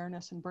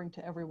awareness, and bring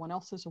to everyone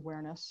else's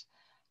awareness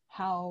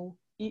how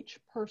each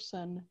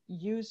person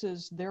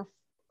uses their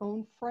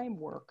own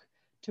framework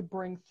to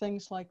bring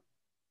things like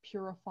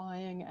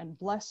purifying and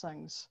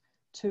blessings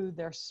to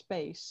their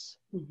space,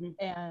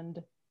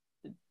 and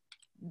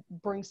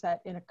brings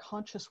that in a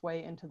conscious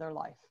way into their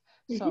life.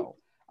 So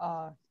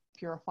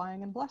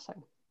purifying and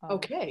blessing.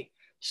 Okay,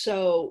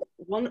 so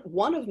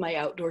one of my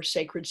outdoor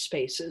sacred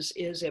spaces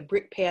is a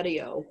brick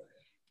patio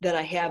that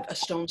I have a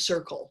stone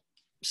circle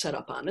set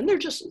up on, and they're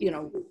just,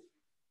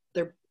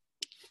 they're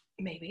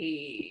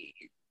maybe,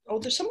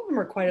 there's some of them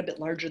are quite a bit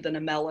larger than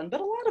a melon,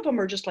 but a lot of them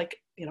are just like,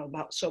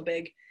 about so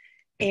big,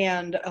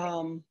 and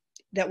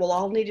that will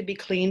all need to be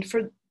cleaned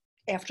for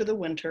after the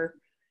winter.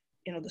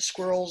 The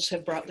squirrels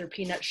have brought their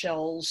peanut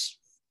shells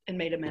and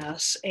made a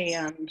mess,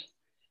 and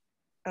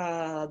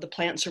the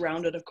plants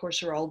around it, of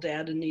course, are all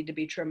dead and need to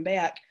be trimmed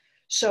back.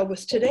 So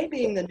with today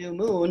being the new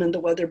moon and the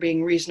weather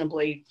being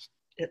reasonably,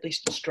 at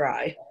least it's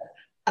dry,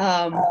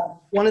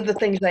 one of the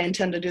things I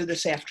intend to do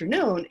this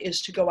afternoon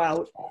is to go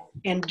out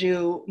and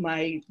do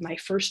my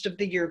first of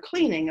the year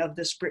cleaning of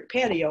this brick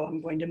patio.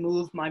 I'm going to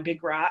move my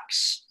big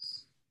rocks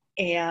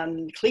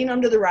and clean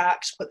under the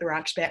rocks, put the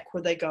rocks back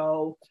where they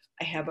go.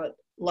 I have a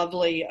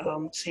lovely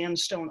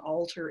sandstone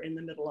altar in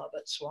the middle of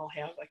it, so I'll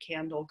have a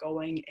candle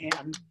going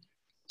and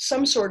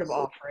some sort of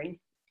offering.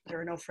 There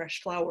are no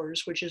fresh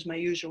flowers, which is my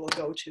usual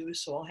go-to,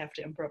 so I'll have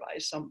to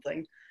improvise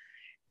something.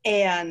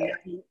 And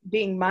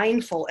being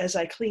mindful as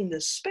I clean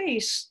this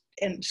space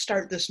and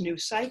start this new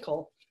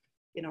cycle,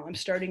 I'm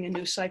starting a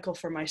new cycle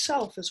for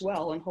myself as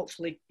well, and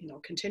hopefully,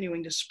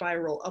 continuing to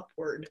spiral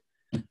upward,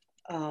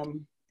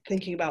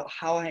 thinking about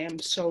how I am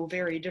so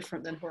very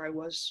different than where I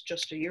was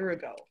just a year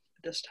ago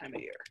this time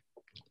of year.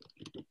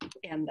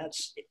 And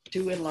that's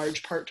due in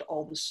large part to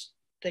all this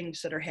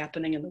things that are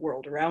happening in the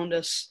world around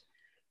us.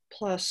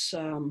 Plus,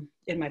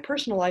 in my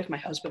personal life, my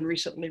husband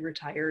recently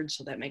retired,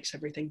 so that makes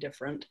everything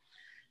different.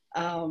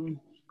 So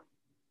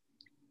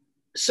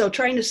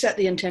trying to set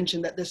the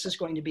intention that this is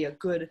going to be a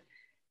good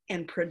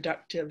and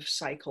productive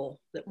cycle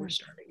that we're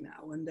starting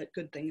now, and that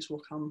good things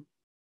will come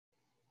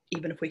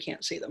even if we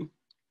can't see them.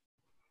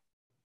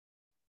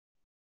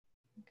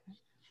 Okay.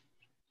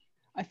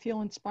 I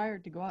feel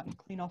inspired to go out and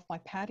clean off my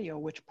patio,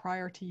 which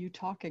prior to you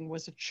talking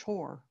was a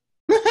chore.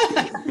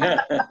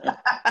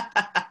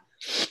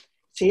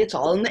 See, it's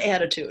all in the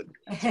attitude.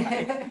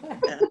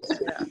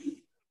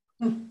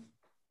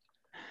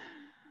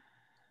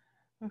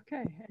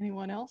 Okay,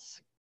 anyone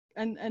else?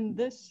 And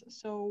this,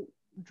 so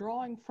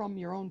drawing from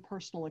your own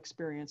personal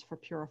experience for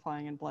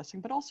purifying and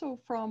blessing, but also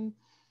from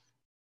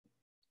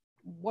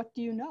what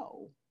do you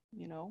know?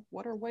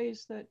 What are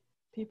ways that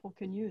people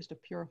can use to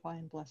purify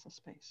and bless a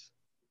space?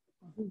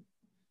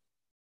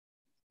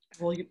 I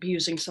will be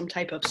using some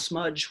type of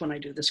smudge when I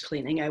do this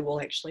cleaning. I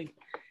will actually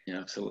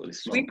absolutely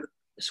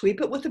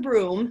sweep it with a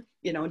broom,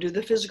 do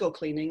the physical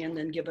cleaning, and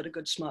then give it a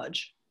good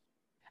smudge.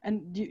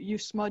 And you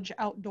smudge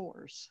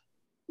outdoors?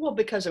 Well,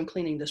 because I'm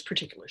cleaning this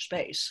particular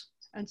space.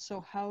 And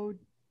so how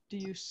do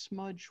you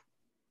smudge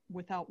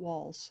without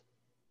walls?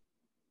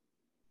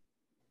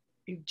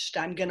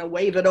 I'm going to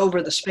wave it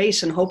over the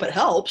space and hope it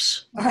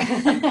helps.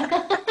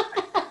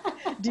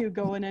 Do you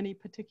go in any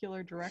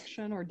particular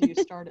direction, or do you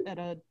start at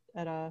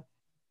a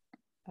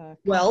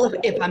well,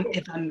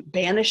 if I'm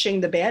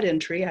banishing the bad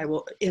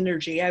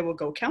energy, I will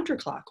go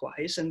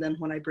counterclockwise, and then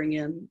when I bring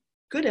in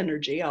good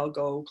energy, I'll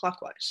go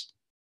clockwise.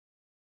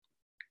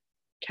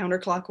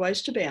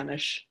 Counterclockwise to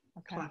banish,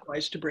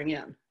 clockwise to bring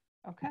in.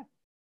 Okay.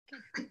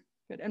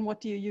 Good. And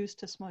what do you use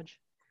to smudge?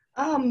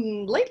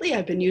 Lately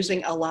I've been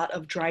using a lot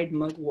of dried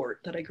mugwort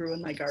that I grew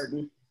in my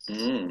garden.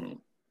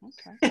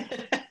 Okay.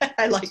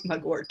 I like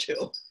mugwort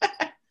too.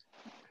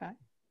 Okay.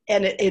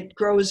 And it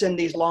grows in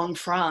these long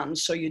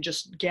fronds, so you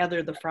just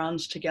gather the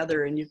fronds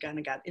together and you've kind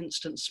of got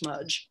instant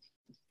smudge.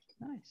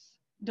 Nice.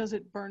 Does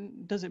it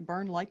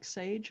burn like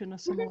sage in a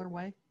similar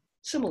way?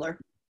 Similar.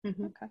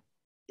 Okay.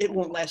 It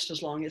won't last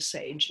as long as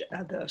sage.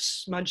 The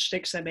smudge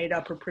sticks I made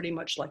up are pretty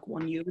much like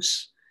one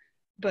use,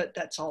 but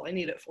that's all I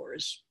need it for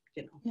is,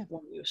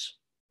 one use.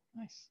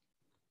 Nice.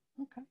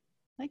 Okay.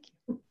 Thank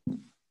you.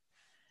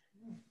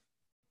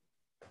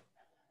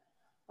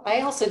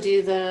 I also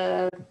do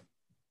the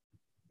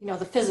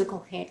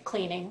physical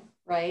cleaning,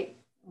 right?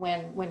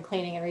 When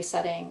cleaning and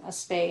resetting a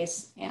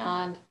space.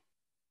 And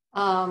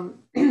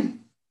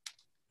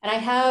and I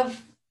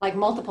have like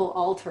multiple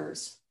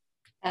altars.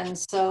 And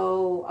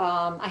so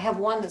I have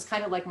one that's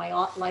kind of like my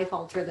life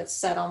altar that's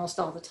set almost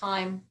all the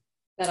time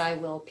that I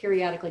will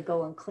periodically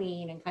go and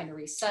clean and kind of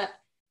reset.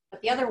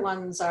 But the other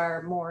ones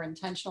are more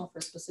intentional for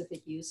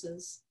specific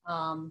uses.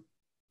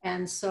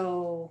 And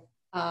so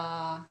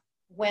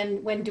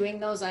when doing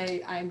those,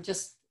 I'm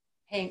just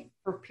paying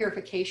for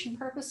purification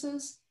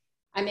purposes.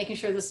 I'm making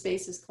sure the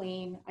space is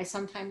clean. I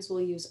sometimes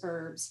will use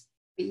herbs,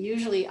 but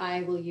usually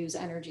I will use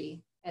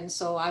energy. And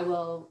so I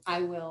will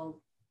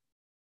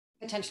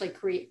potentially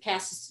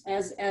cast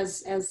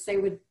as they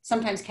would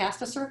sometimes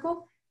cast a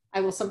circle. I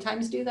will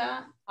sometimes do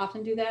that,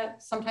 often do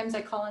that. Sometimes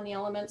I call in the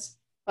elements,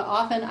 but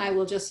often I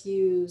will just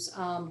use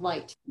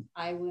light.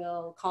 I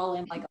will call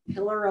in like a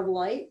pillar of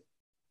light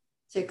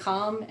to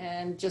come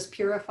and just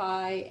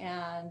purify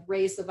and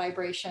raise the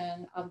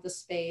vibration of the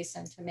space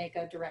and to make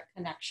a direct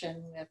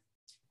connection with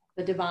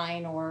the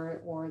divine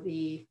or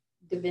the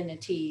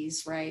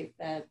divinities, right?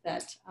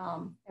 That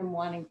I'm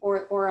wanting,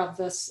 or of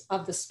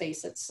the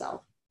space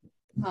itself.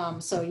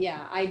 So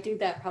yeah, I do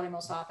that probably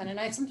most often. And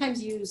I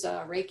sometimes use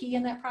Reiki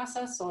in that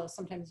process. So I'll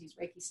sometimes use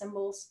Reiki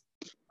symbols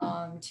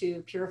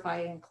to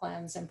purify and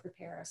cleanse and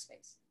prepare a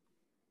space.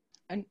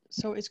 And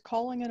so is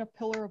calling in a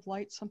pillar of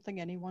light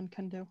something anyone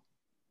can do?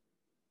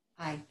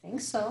 I think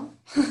so.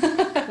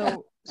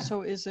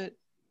 So is it,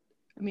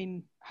 I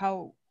mean,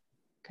 how,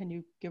 can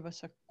you give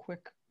us a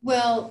quick,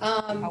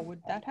 how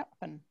would that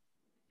happen?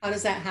 How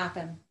does that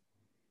happen?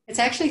 It's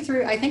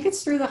actually I think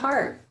it's through the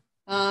heart.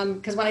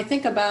 Because when I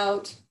think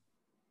about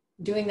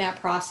doing that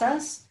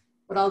process,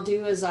 what I'll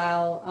do is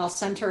I'll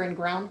center and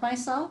ground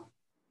myself.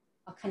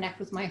 I'll connect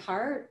with my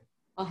heart.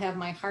 I'll have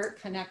my heart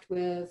connect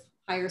with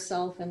higher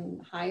self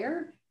and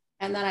higher.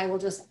 And then I will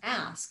just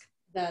ask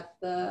that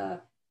the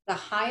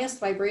highest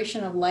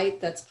vibration of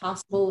light that's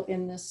possible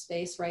in this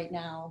space right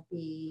now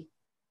be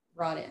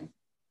brought in.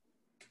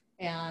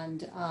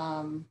 And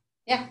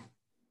yeah,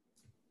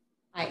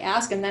 I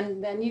ask, and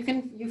then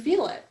you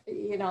feel it.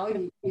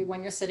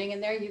 When you're sitting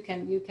in there, you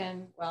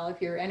can well,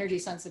 if you're energy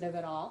sensitive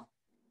at all,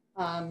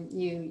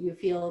 you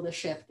feel the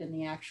shift in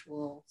the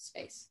actual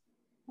space.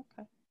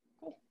 Okay,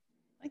 cool.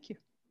 Thank you.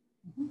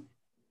 Mm-hmm.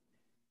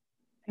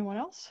 Anyone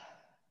else?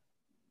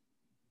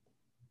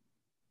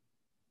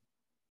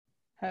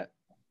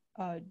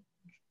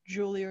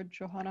 Julie or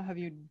Johanna, have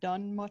you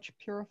done much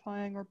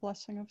purifying or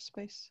blessing of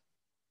space?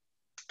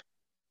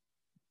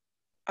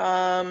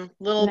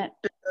 Little bit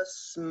of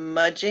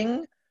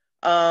smudging,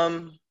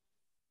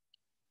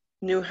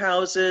 new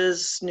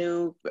houses,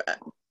 new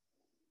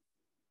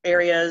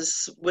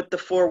areas with the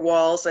four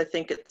walls. I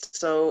think it's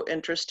so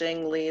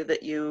interestingly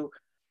that you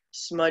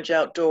smudge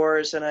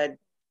outdoors, and I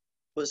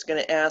was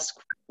going to ask,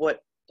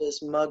 what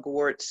does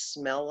mugwort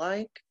smell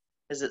like?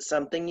 Is it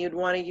something you'd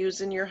want to use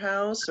in your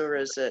house, or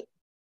is it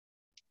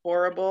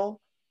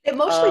horrible? It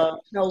mostly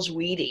smells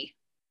weedy.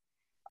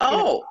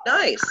 Oh,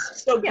 nice.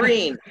 So yeah.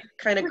 Green,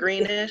 kind of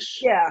greenish.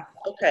 Yeah.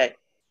 Okay.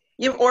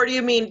 Or do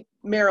you mean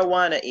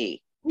marijuana-y?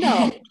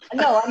 No,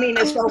 I mean,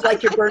 it smells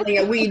like you're burning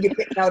a weed you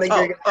picked out of your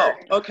garden.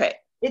 Oh, okay.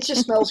 It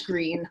just smells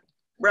green.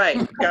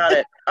 Right, got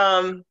it.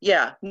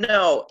 Yeah,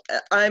 no,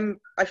 I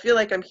feel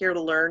like I'm here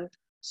to learn.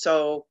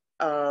 So,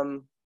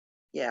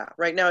 yeah,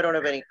 right now I don't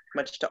have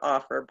much to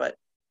offer, but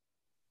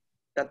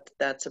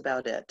that's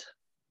about it.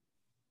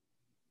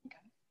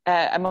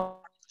 I'm a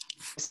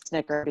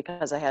snicker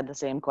because I had the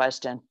same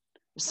question.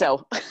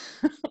 So,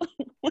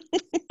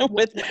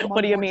 what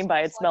do you mean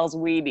by it smells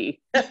weedy?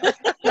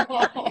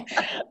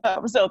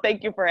 So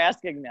thank you for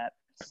asking that.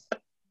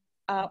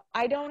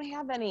 I don't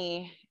have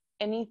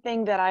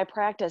anything that I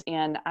practice,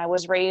 and I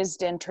was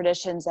raised in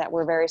traditions that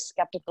were very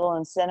skeptical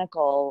and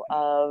cynical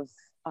of,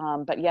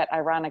 but yet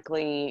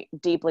ironically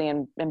deeply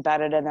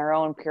embedded in their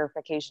own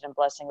purification and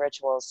blessing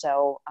rituals.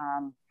 So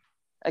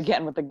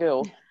again, with the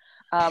goo,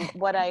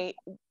 what I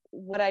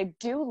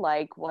do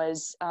like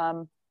was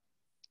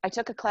I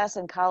took a class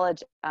in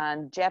college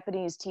on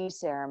Japanese tea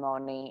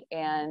ceremony,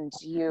 and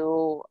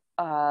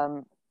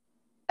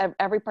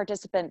every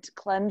participant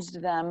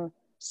cleansed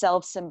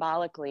themselves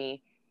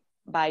symbolically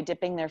by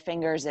dipping their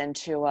fingers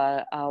into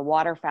a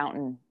water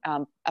fountain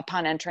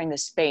upon entering the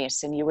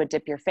space. And you would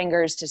dip your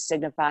fingers to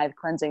signify the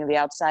cleansing of the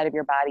outside of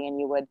your body, and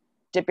you would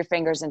dip your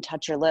fingers and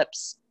touch your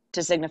lips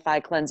to signify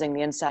cleansing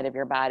the inside of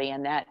your body.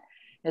 And that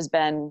has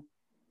been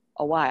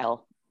a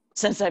while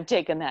since I've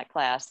taken that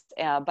class.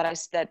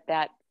 But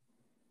that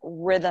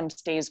rhythm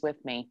stays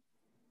with me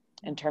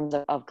in terms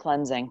of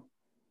cleansing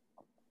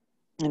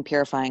and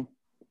purifying.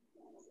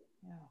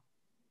 Yeah.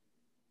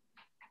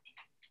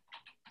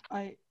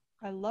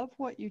 I love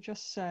what you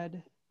just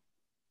said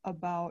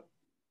about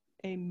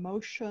a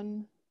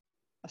motion,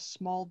 a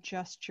small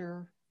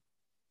gesture,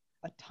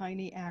 a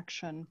tiny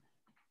action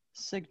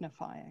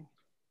signifying.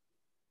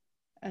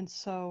 And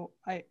so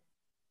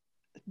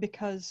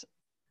because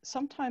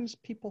sometimes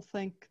people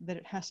think that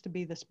it has to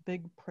be this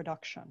big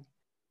production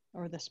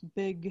or this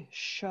big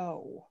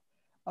show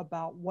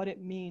about what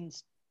it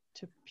means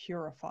to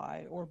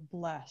purify or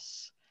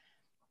bless.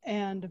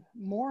 And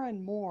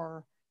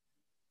more,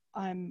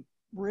 I'm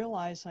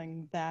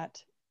realizing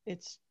that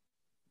it's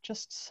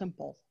just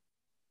simple.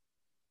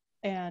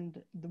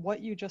 And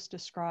what you just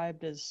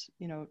described is,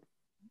 you know,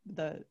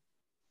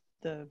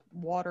 the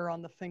water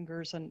on the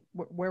fingers, and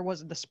where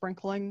was it? The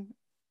sprinkling?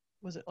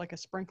 Was it like a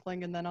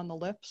sprinkling and then on the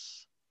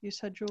lips, you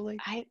said, Julie?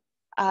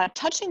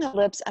 Touching the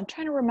lips, I'm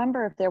trying to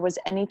remember if there was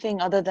anything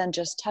other than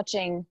just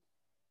touching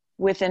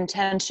with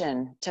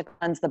intention to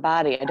cleanse the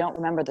body. I don't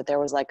remember that there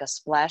was like a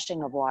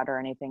splashing of water or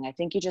anything. I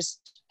think you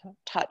just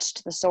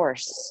touched the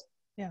source.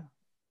 Yeah.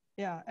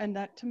 Yeah. And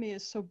that to me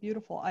is so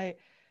beautiful. I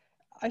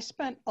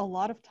spent a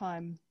lot of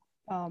time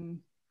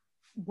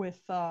with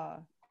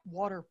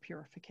water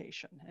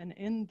purification. And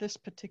in this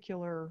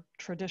particular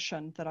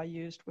tradition that I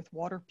used with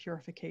water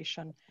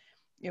purification,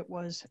 it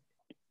was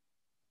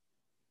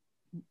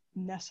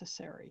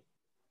necessary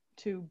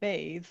to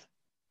bathe,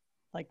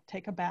 like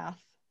take a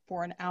bath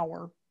for an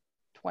hour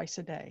twice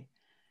a day.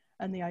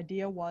 And the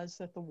idea was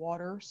that the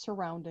water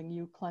surrounding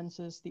you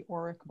cleanses the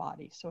auric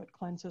body. So it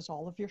cleanses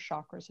all of your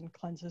chakras and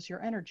cleanses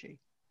your energy.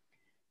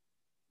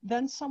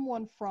 Then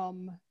someone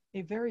from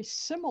a very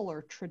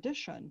similar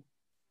tradition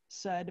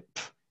said,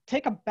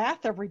 take a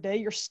bath every day,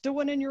 you're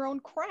stewing in your own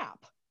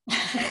crap.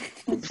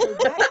 And so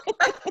that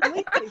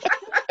completely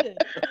shifted.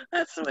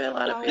 That's the way a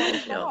lot of people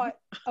feel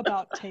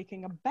about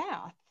taking a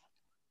bath.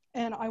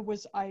 And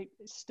I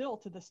still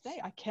to this day,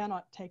 I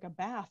cannot take a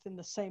bath in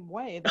the same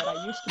way that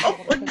I used to be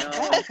able to take a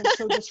bath. And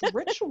so this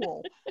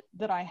ritual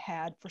that I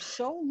had for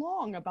so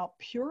long about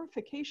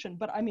purification,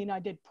 but I mean, I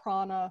did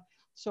prana,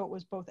 so it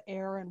was both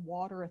air and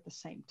water at the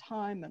same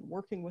time, and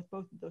working with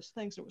both of those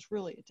things. It was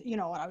really, you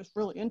know, I was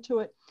really into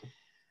it.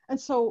 And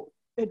so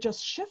it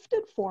just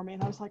shifted for me.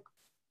 And I was like,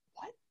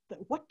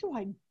 what do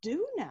I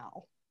do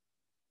now?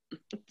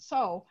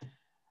 So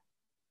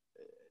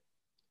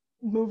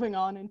moving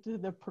on into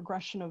the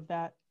progression of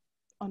that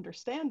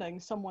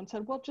understanding, someone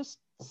said, well, just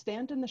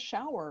stand in the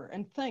shower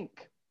and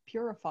think,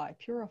 purify,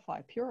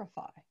 purify,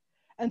 purify.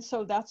 And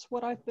so that's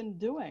what I've been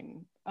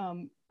doing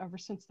ever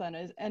since then.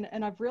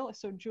 And I've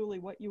realized, so Julie,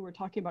 what you were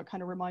talking about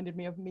kind of reminded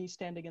me of me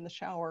standing in the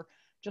shower,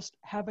 just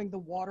having the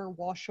water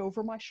wash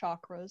over my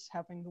chakras,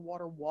 having the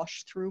water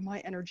wash through my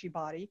energy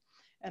body.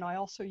 And I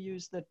also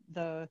use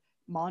the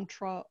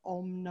mantra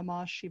Om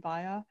Namah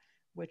Shivaya,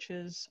 which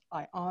is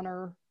I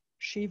honor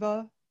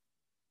Shiva,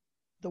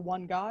 the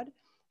one God.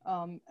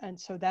 And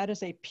so that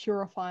is a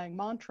purifying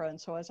mantra. And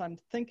so as I'm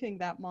thinking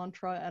that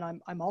mantra,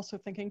 and I'm also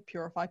thinking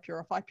purify,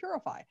 purify,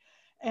 purify.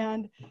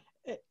 And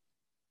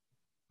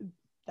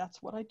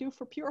that's what I do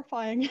for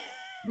purifying,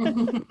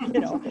 you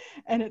know,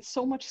 and it's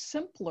so much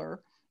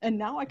simpler. And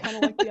now I kind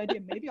of like the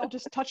idea, maybe I'll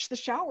just touch the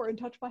shower and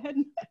touch my head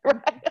and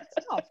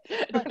stuff.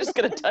 I'm just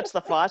going to touch the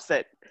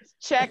faucet.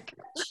 Check.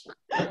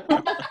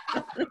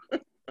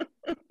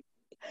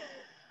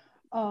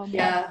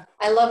 Yeah,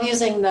 I love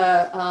using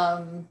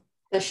the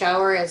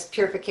shower as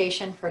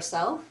purification for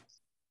self.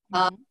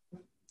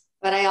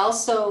 But I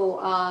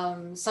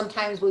also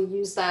sometimes will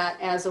use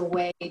that as a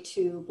way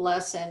to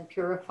bless and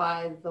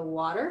purify the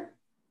water.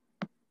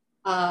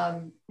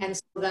 And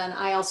so then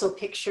I also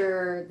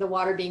picture the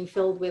water being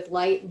filled with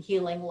light and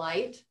healing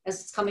light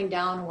as it's coming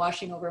down and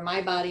washing over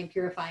my body and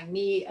purifying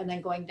me, and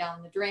then going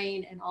down the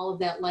drain, and all of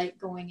that light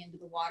going into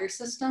the water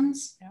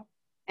systems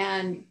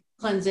and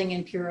cleansing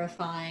and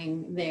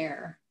purifying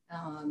there.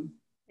 And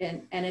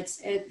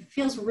it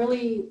feels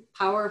really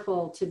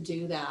powerful to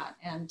do that,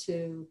 and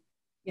to,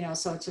 you know,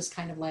 so it's just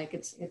kind of like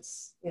it's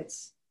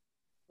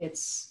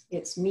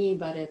me,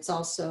 but it's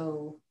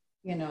also,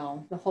 you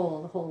know, the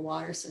whole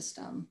water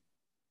system.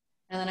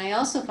 And then I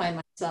also find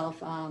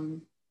myself,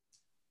 oh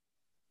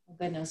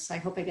goodness, I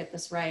hope I get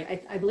this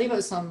right. I believe it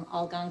was some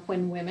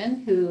Algonquin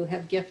women who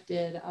have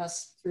gifted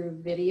us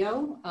through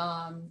video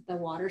the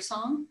water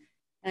song.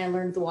 And I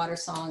learned the water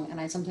song, and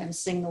I sometimes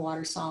sing the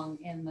water song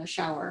in the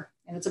shower.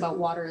 And it's about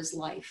water is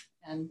life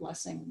and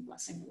blessing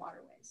the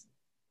waterways.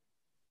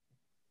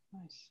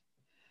 Nice.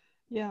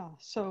 Yeah.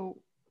 So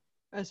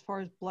as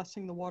far as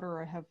blessing the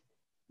water, I have,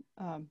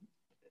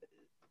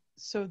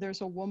 so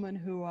there's a woman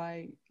who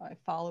I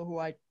follow, who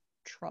I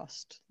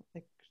trust.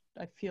 Like,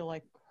 I feel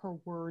like her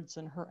words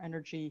and her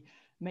energy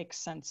make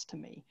sense to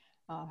me.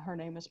 Her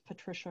name is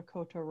Patricia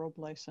Cota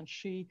Robles, and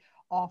she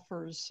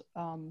offers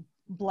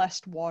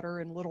blessed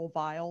water in little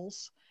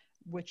vials,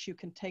 which you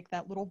can take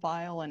that little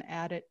vial and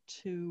add it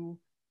to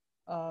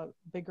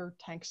bigger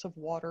tanks of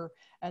water.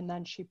 And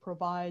then she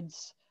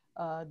provides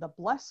the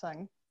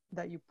blessing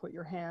that you put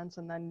your hands,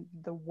 and then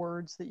the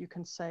words that you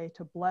can say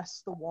to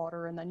bless the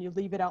water. And then you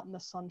leave it out in the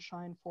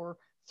sunshine for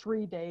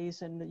 3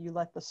 days, and you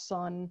let the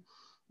sun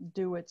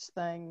do its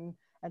thing.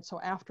 And so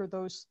after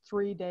those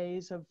 3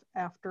 days of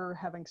after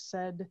having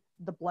said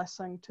the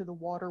blessing to the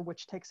water,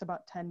 which takes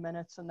about 10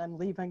 minutes, and then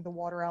leaving the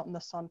water out in the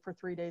sun for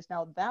 3 days,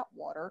 now that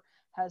water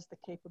has the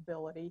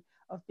capability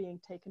of being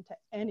taken to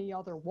any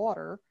other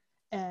water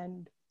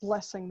and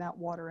blessing that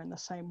water in the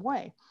same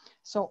way.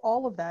 So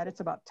all of that, it's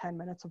about 10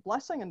 minutes of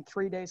blessing and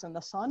 3 days in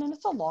the sun, and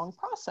it's a long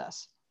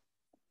process.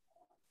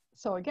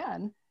 So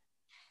again,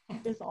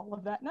 is all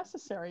of that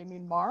necessary? I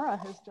mean, Mara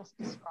has just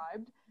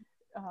described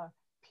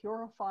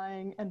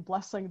purifying and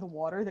blessing the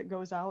water that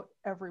goes out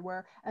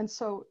everywhere. And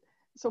so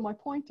my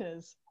point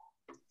is,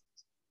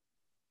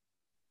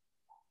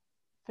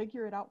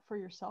 figure it out for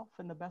yourself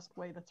in the best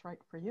way that's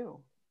right for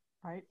you,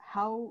 right?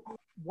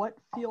 What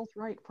feels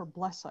right for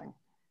blessing?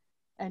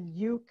 And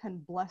you can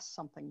bless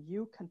something,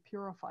 you can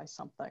purify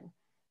something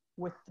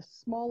with the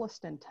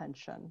smallest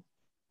intention,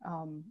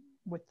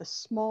 with the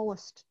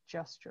smallest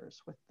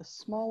gestures, with the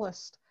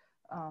smallest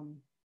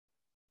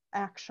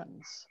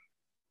actions,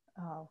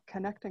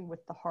 connecting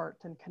with the heart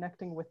and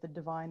connecting with the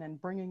divine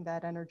and bringing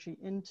that energy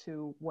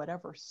into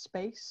whatever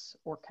space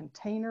or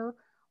container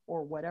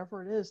or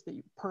whatever it is,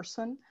 the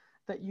person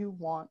that you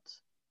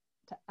want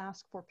to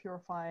ask for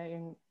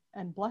purifying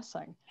and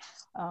blessing.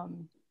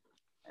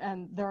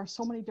 And there are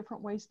so many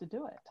different ways to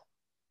do it.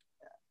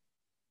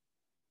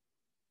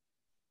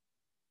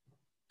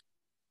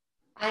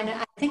 And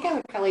I think I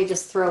would probably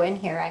just throw in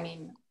here, I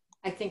mean,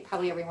 I think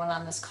probably everyone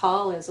on this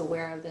call is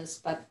aware of this,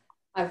 but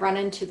I've run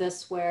into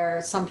this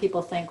where some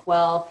people think,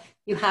 well,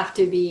 you have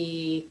to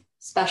be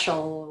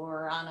special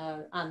or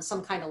on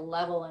some kind of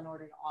level in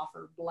order to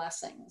offer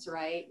blessings,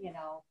 right? You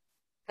know,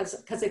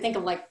 because they think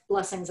of like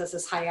blessings as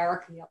this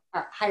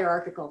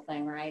hierarchical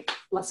thing, right?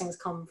 Blessings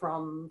come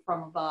from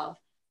above.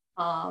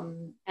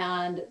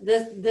 And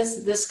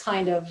this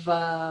kind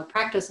of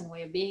practice and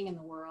way of being in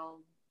the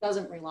world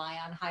doesn't rely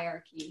on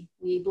hierarchy.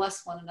 We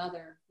bless one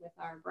another with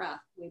our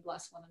breath. We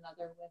bless one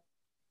another with,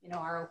 you know,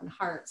 our open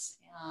hearts.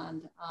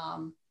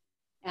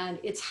 And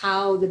it's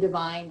how the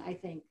divine, I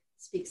think,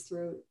 speaks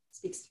through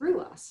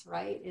us,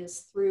 right?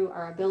 Is through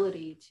our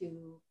ability,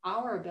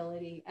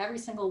 every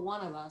single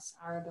one of us,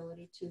 our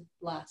ability to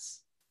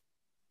bless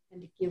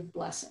and to give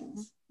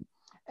blessings.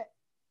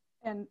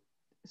 And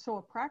so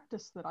a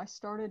practice that I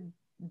started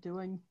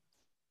doing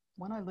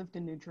when I lived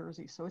in New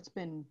Jersey, so it's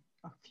been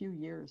a few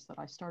years that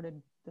I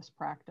started this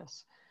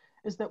practice,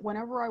 is that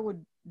whenever I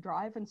would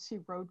drive and see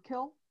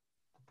roadkill,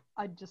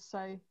 I'd just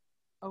say,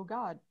 oh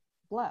God,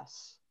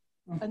 bless.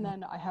 Mm-hmm. And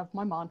then I have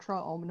my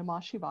mantra, Om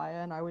Namah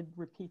Shivaya, and I would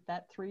repeat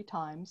that 3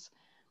 times.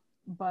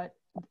 But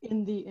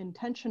in the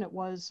intention, it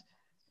was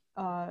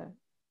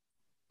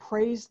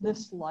praise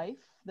this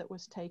life that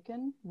was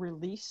taken,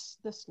 release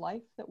this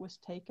life that was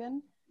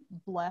taken,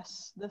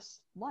 bless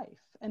this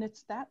life. And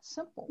it's that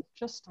simple,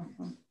 just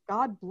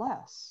God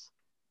bless.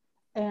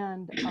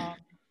 And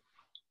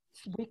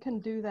we can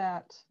do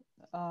that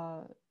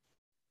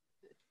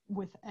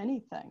with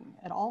anything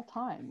at all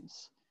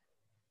times,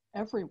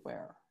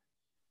 everywhere.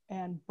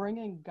 And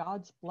bringing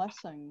God's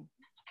blessing,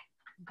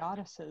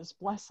 goddesses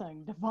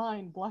blessing,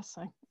 divine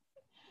blessing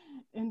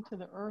into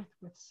the earth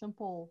with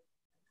simple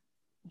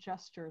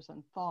gestures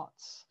and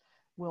thoughts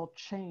will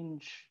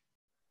change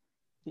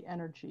the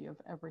energy of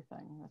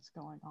everything that's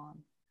going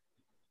on.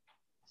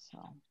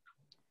 So,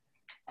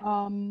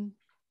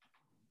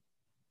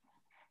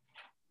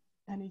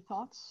 any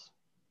thoughts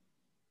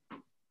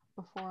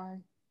before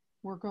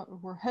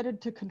we're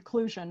headed to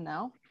conclusion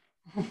now.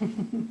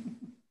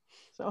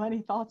 So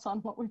any thoughts on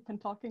what we've been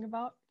talking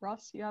about?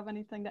 Russ, you have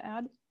anything to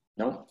add?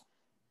 No.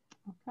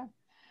 Okay.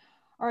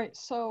 All right.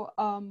 So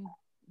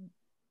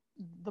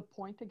the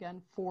point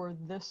again for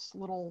this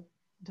little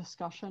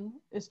discussion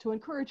is to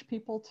encourage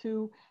people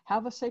to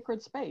have a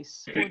sacred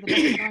space for the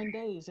next 9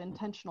 days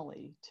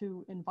intentionally,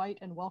 to invite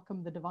and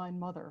welcome the Divine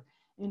Mother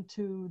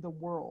into the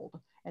world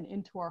and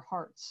into our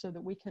hearts so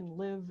that we can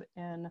live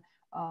in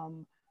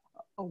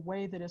a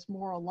way that is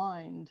more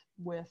aligned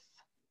with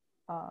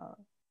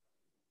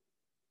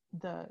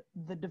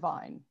the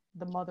divine,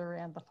 the mother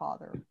and the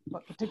father,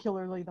 but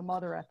particularly the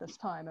mother at this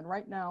time. And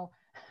right now,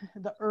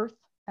 the earth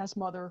as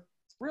mother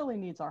really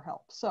needs our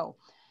help. So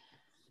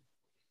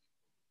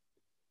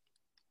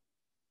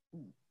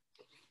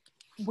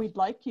we'd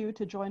like you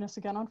to join us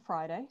again on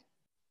Friday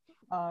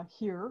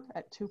here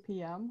at 2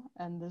 p.m.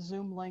 And the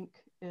Zoom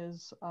link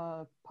is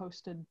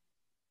posted,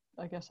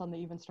 I guess, on the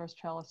Even Stars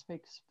Chalice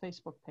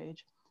Facebook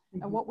page.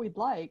 Mm-hmm. And what we'd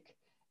like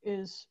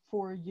is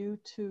for you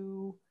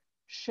to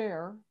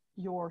share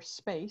your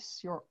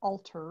space, your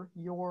altar,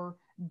 your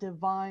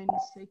divine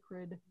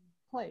sacred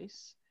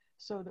place,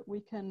 so that we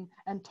can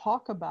and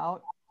talk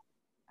about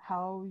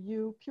how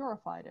you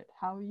purified it,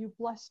 how you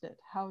blessed it,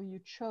 how you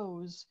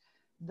chose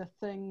the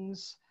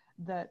things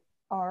that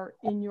are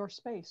in your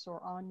space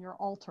or on your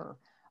altar.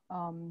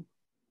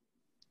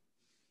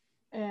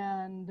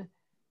 And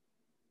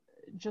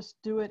just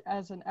do it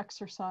as an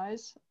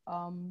exercise,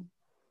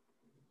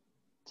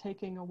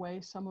 taking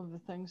away some of the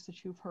things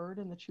that you've heard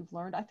and that you've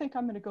learned. I think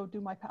I'm going to go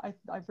do my, I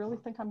really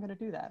think I'm going to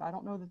do that. I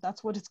don't know that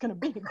that's what it's going to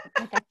be, but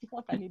like, I feel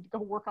like I need to go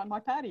work on my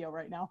patio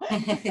right now.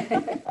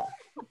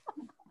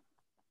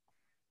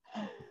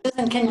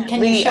 Susan,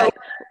 can you show?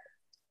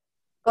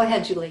 Go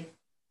ahead, Julie.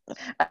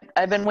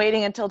 I've been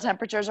waiting until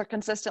temperatures are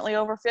consistently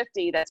over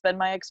 50. That's been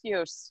my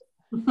excuse.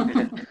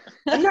 I'm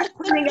not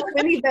cleaning up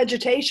any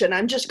vegetation.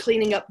 I'm just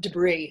cleaning up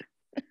debris.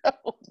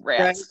 Oh,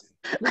 rats.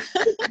 Right?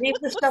 Leave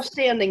the stuff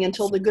standing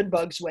until the good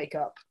bugs wake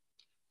up.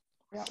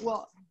 Yeah,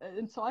 well,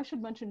 and so I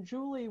should mention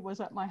Julie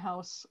was at my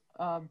house,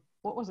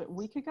 what was it, a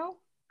week ago?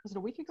 Was it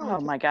a week ago?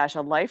 Oh my gosh,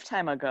 a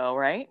lifetime ago,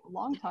 right? A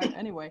long time.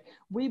 Anyway,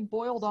 we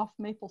boiled off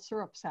maple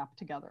syrup sap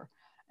together.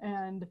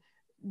 And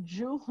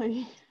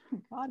Julie,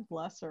 God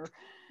bless her,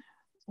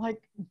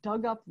 like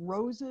dug up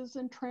roses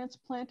and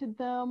transplanted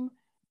them,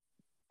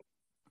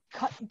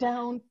 cut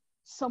down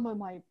some of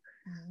my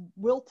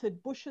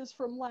wilted bushes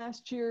from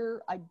last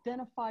year,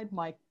 identified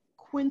my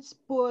quince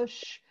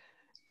bush,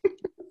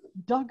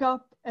 dug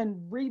up and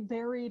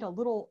reburied a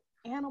little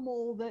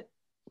animal that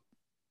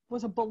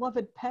was a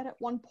beloved pet at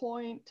one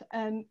point,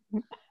 and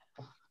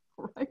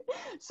right.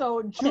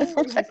 So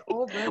Julie has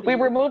already. We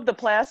removed the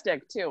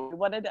plastic too. We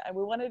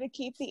wanted to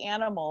keep the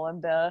animal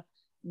and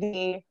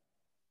the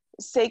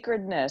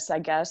sacredness, I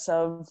guess,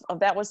 of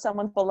that was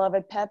someone's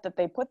beloved pet that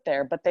they put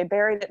there, but they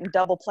buried it in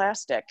double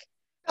plastic.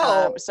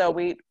 Oh. So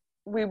we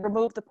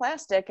removed the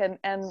plastic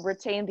and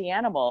retained the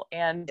animal.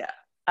 And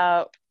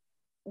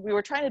we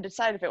were trying to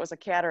decide if it was a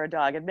cat or a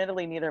dog.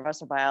 Admittedly, neither of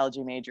us are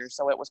biology majors,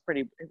 so it was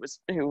pretty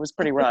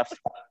rough.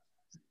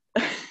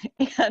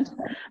 And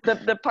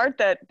the part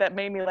that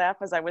made me laugh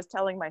was I was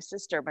telling my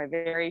sister, my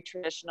very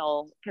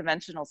traditional,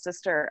 conventional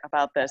sister,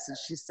 about this, and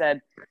she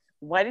said,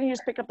 "Why didn't you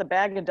just pick up the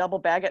bag and double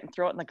bag it and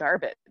throw it in the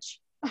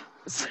garbage?"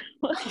 So,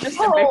 just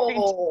a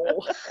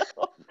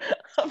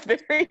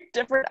very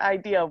different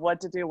idea of what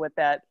to do with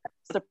that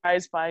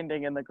surprise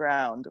finding in the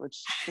ground,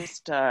 which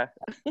just how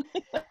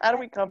do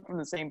we come from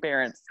the same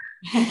parents?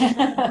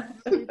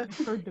 It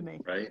occurred to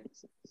me. Right.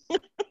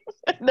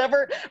 It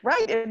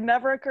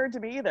never occurred to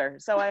me either.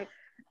 So I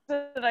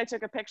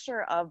took a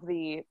picture of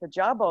the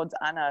jawbones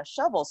on a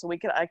shovel, so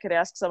I could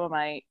ask some of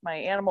my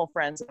animal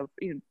friends,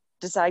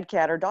 decide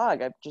cat or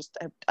dog, just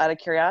out of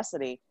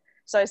curiosity.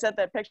 So I sent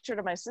that picture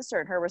to my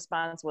sister, and her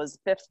response was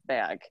 5th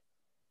bag.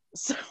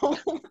 So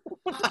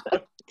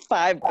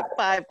five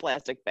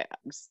plastic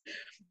bags.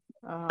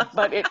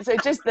 But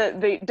it's just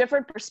the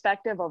different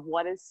perspective of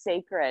what is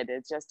sacred.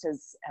 It just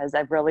as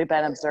I've really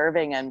been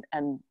observing and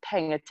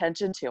paying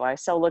attention to. I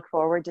so look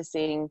forward to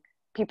seeing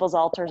people's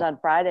altars on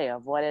Friday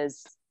of what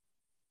is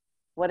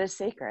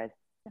sacred.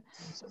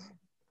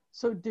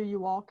 So do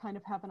you all kind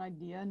of have an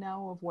idea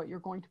now of what you're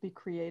going to be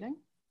creating?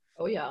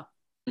 Oh yeah.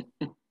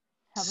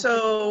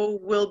 So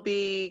we'll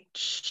be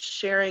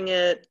sharing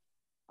it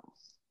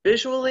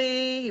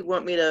visually. You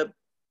want me to?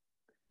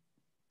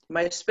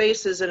 My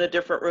space is in a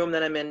different room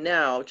than I'm in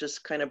now.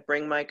 Just kind of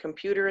bring my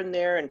computer in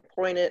there and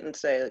point it and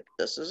say,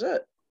 "This is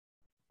it."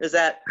 Is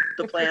that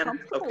the plan? You're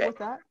comfortable Okay. with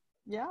that,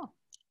 yeah.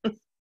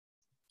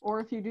 Or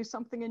if you do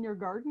something in your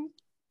garden,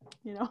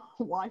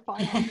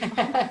 Wi-Fi.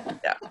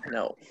 Yeah,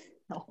 no,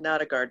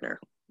 not a gardener.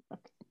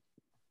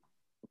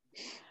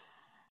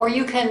 Or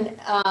you could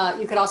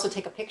also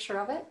take a picture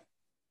of it.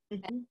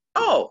 Mm-hmm.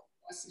 Oh,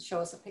 Show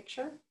us a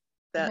picture.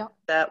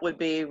 That would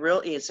be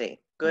real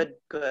easy. Good.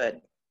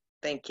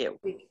 Thank you.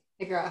 We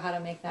figure out how to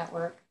make that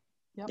work.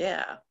 Yep.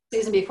 Yeah.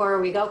 Susan, before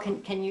we go,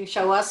 can you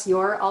show us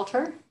your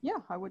altar? Yeah,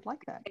 I would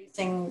like that.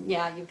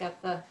 You've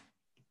got the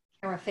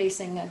camera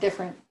facing a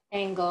different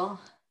angle.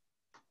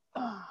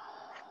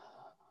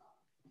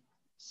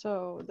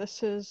 So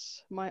this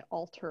is my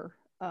altar.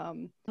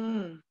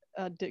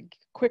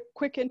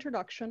 Quick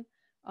introduction.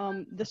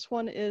 This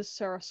one is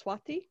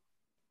Saraswati.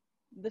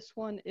 This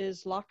one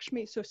is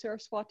Lakshmi. So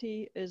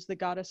Saraswati is the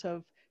goddess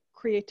of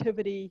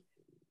creativity,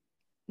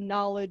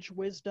 knowledge,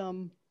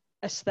 wisdom,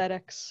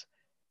 aesthetics.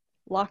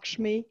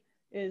 Lakshmi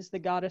is the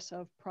goddess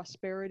of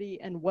prosperity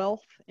and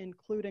wealth,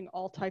 including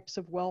all types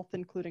of wealth,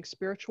 including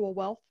spiritual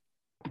wealth.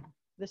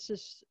 This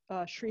is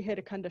Sri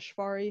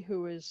Hedakandeshwari,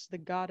 who is the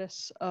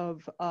goddess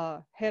of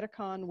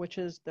Herakan, which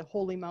is the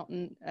holy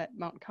mountain at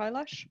Mount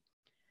Kailash.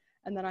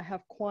 And then I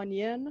have Kuan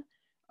Yin,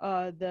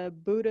 the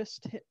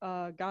Buddhist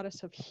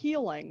goddess of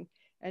healing,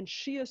 and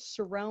she is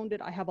surrounded.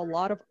 I have a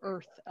lot of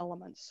earth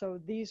elements. So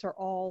these are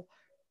all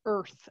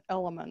earth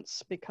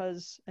elements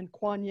and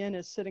Kuan Yin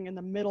is sitting in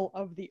the middle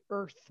of the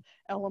earth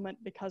element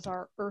because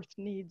our earth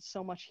needs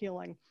so much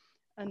healing.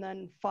 And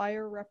then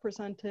fire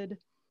represented,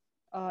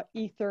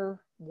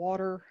 ether,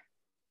 water,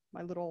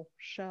 my little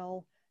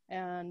shell,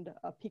 and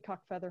a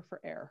peacock feather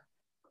for air.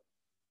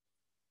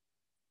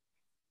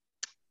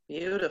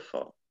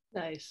 Beautiful.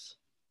 Nice.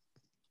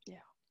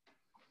 Yeah.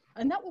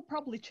 And that will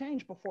probably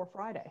change before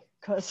Friday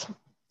because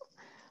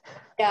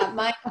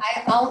Yeah,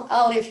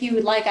 I'll, if you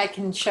would like, I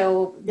can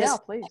show this. Yeah,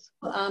 please.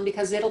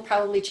 Because it'll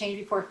probably change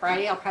before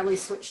Friday. I'll probably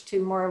switch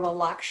to more of a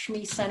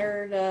Lakshmi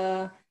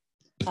centered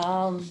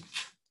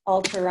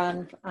altar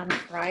on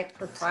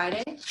for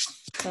Friday.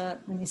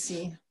 But let me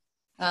see.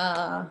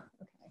 Okay.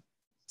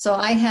 So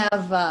I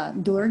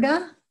have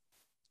Durga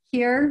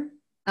here,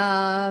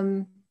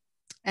 and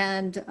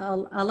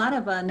a lot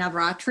of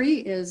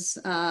Navratri is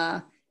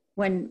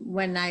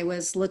when I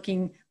was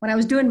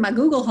doing my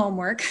Google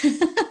homework.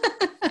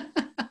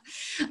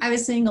 I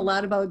was seeing a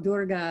lot about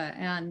Durga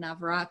and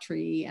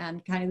Navratri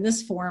and kind of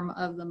this form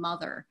of the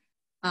mother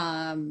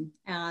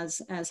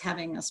as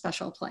having a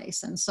special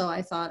place. And so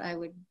I thought I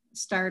would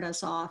start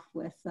us off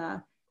with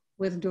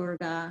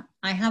Durga.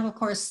 I have, of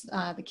course,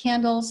 the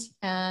candles.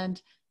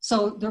 And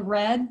so the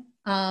red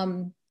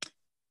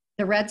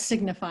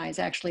signifies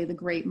actually the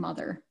Great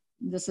Mother.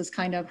 This is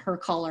kind of her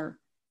color.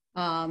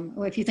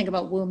 If you think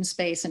about womb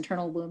space,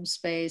 internal womb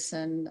space,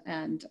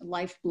 and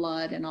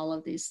lifeblood and all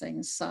of these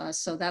things.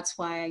 So that's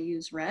why I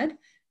use red,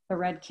 the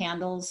red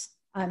candles,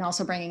 and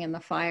also bringing in the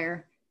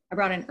fire. I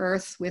brought in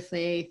earth with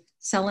a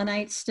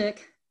selenite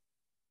stick,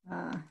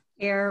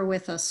 air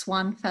with a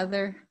swan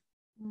feather,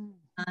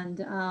 and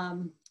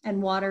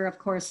water, of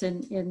course,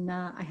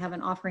 I have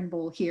an offering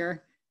bowl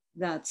here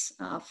that's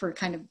for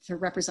kind of to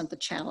represent the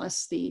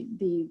chalice,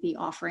 the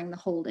offering, the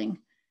holding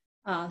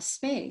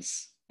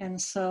space. And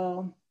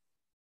so,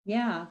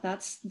 yeah,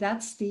 that's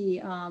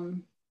the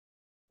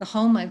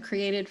home I've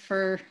created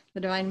for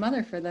the Divine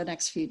Mother for the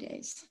next few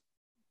days.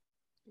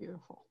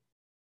 Beautiful.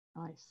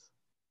 Nice.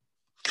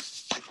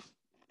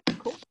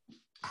 Cool.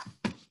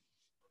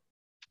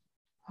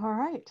 All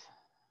right.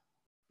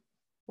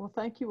 Well,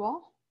 thank you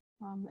all.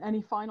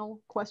 Any final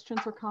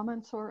questions or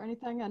comments or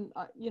anything? And,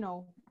 you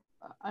know,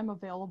 I'm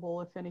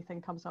available if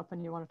anything comes up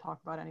and you want to talk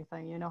about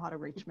anything. You know how to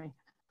reach me.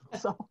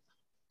 So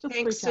just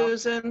Thanks,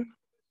 Susan.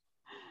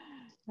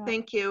 Yeah.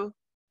 Thank you.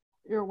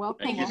 You're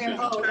welcome. Thank you very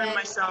much. Turn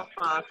myself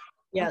off.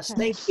 Yes,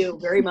 Okay. thank you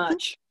very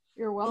much.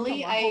 You're welcome.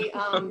 Julie, I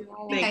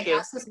Thank you.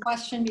 asked this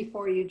question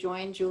before you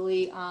joined.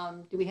 Julie,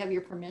 do we have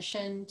your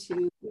permission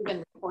to, we've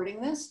been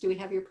recording this, do we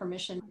have your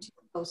permission to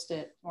post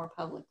it more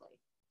publicly?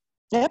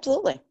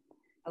 Absolutely.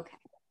 Okay.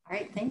 All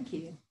right. Thank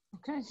you.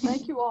 Okay.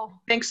 Thank you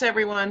all. Thanks,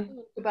 everyone.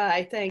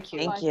 Goodbye. Thank you.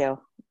 Thank you.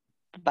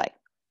 Bye.